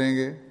دعا کریں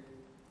گے۔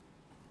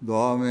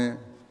 دعا میں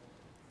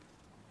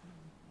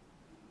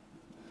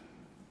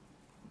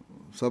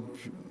سب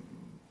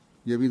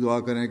یہ بھی دعا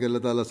کریں کہ اللہ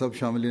تعالیٰ سب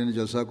شاملین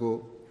جلسہ کو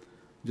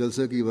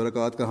جلسے کی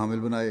برکات کا حامل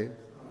بنائے،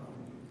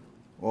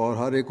 اور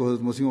ہر ایک کو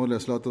حضرت مسیح علیہ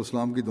الصلوۃ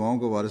والسلام کی دعاؤں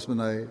کا وارث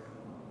بنائے۔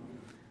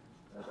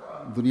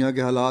 دنیا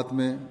کے حالات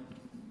میں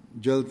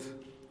جلد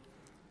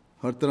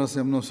ہر طرح سے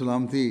امن و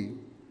سلامتی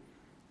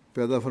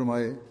پیدا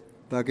فرمائے،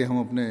 تاکہ ہم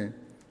اپنے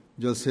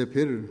جلسے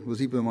پھر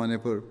وسیع پیمانے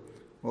پر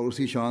اور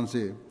اسی شان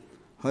سے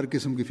ہر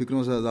قسم کی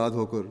فکروں سے آزاد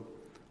ہو کر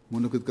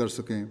منعقد کر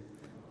سکیں،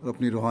 اور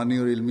اپنی روحانی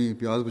اور علمی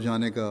پیاس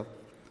بجھانے کا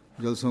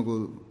جلسوں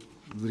کو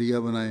ذریعہ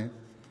بنائیں،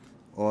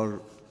 اور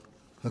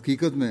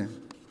حقیقت میں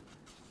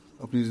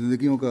اپنی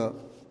زندگیوں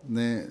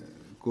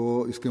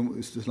کو اس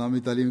اسلامی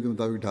تعلیم کے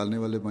مطابق ڈھالنے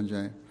والے بن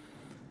جائیں۔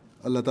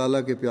 اللہ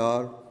تعالیٰ کے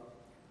پیار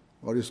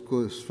اور اس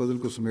فضل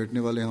کو سمیٹنے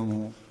والے ہم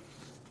ہوں۔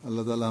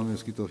 اللہ تعالیٰ ہمیں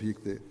اس کی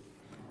توفیق دے۔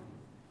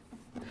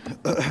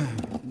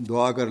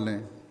 دعا کر لیں۔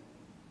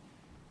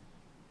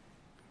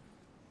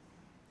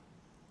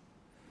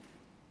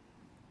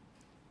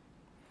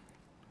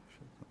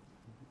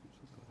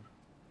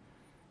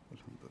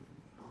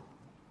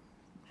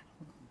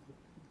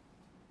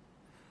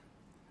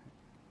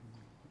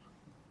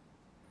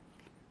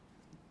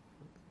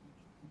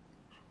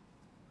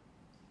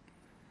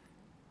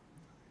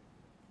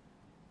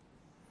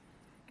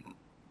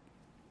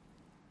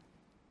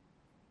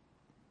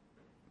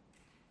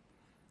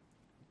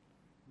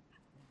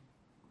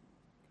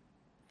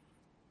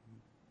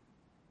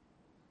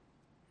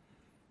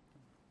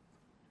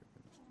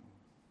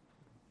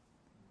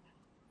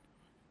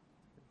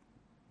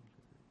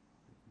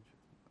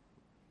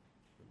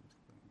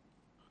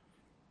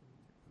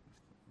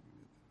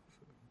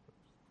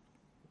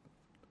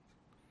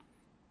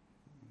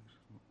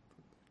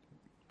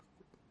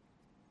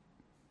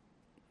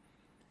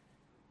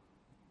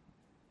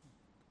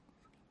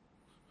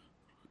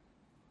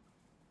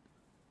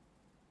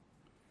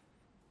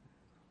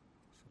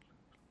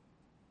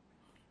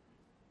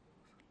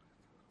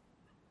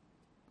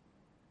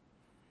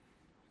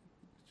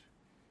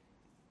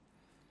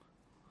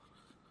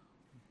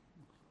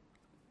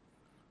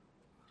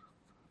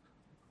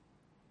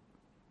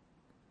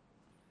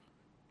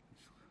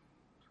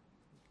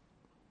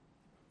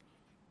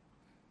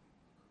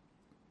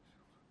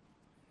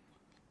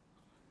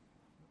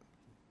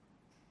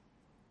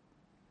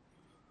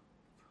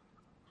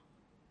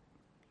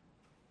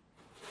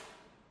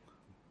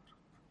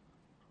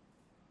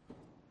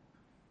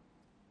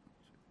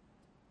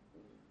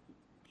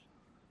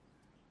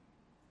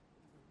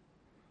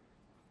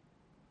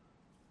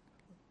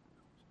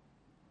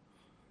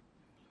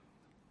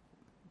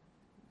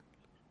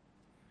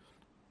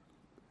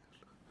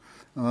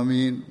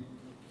 آمین۔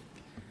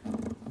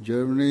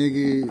 جرمنی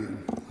کی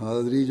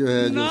حاضری جو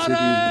ہے جلسے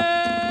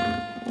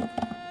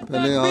کی،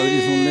 پہلے حاضری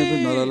سن لیں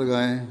پھر نعرہ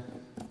لگائیں۔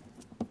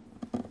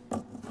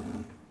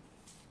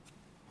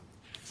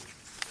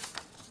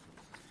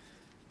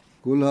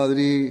 کل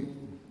حاضری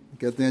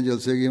کہتے ہیں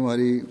جلسے کی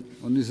ہماری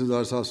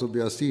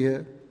 19,782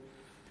 ہے،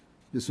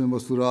 جس میں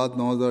مستورات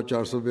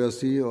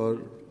 9,482 اور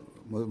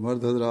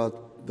مرد حضرات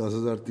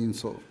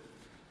 10,300،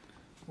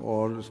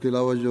 اور اس کے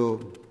علاوہ جو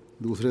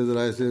دوسرے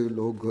ذرائع سے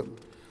لوگ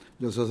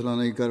جلسہ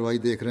سالانہ کی کارروائی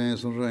دیکھ رہے ہیں،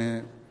 سن رہے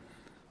ہیں،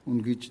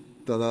 ان کی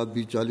تعداد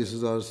بھی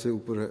 40,000 سے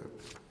اوپر ہے۔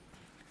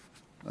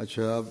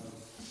 اچھا، اب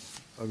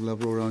اگلا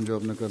پروگرام جو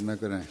آپ نے کرنا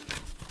کریں۔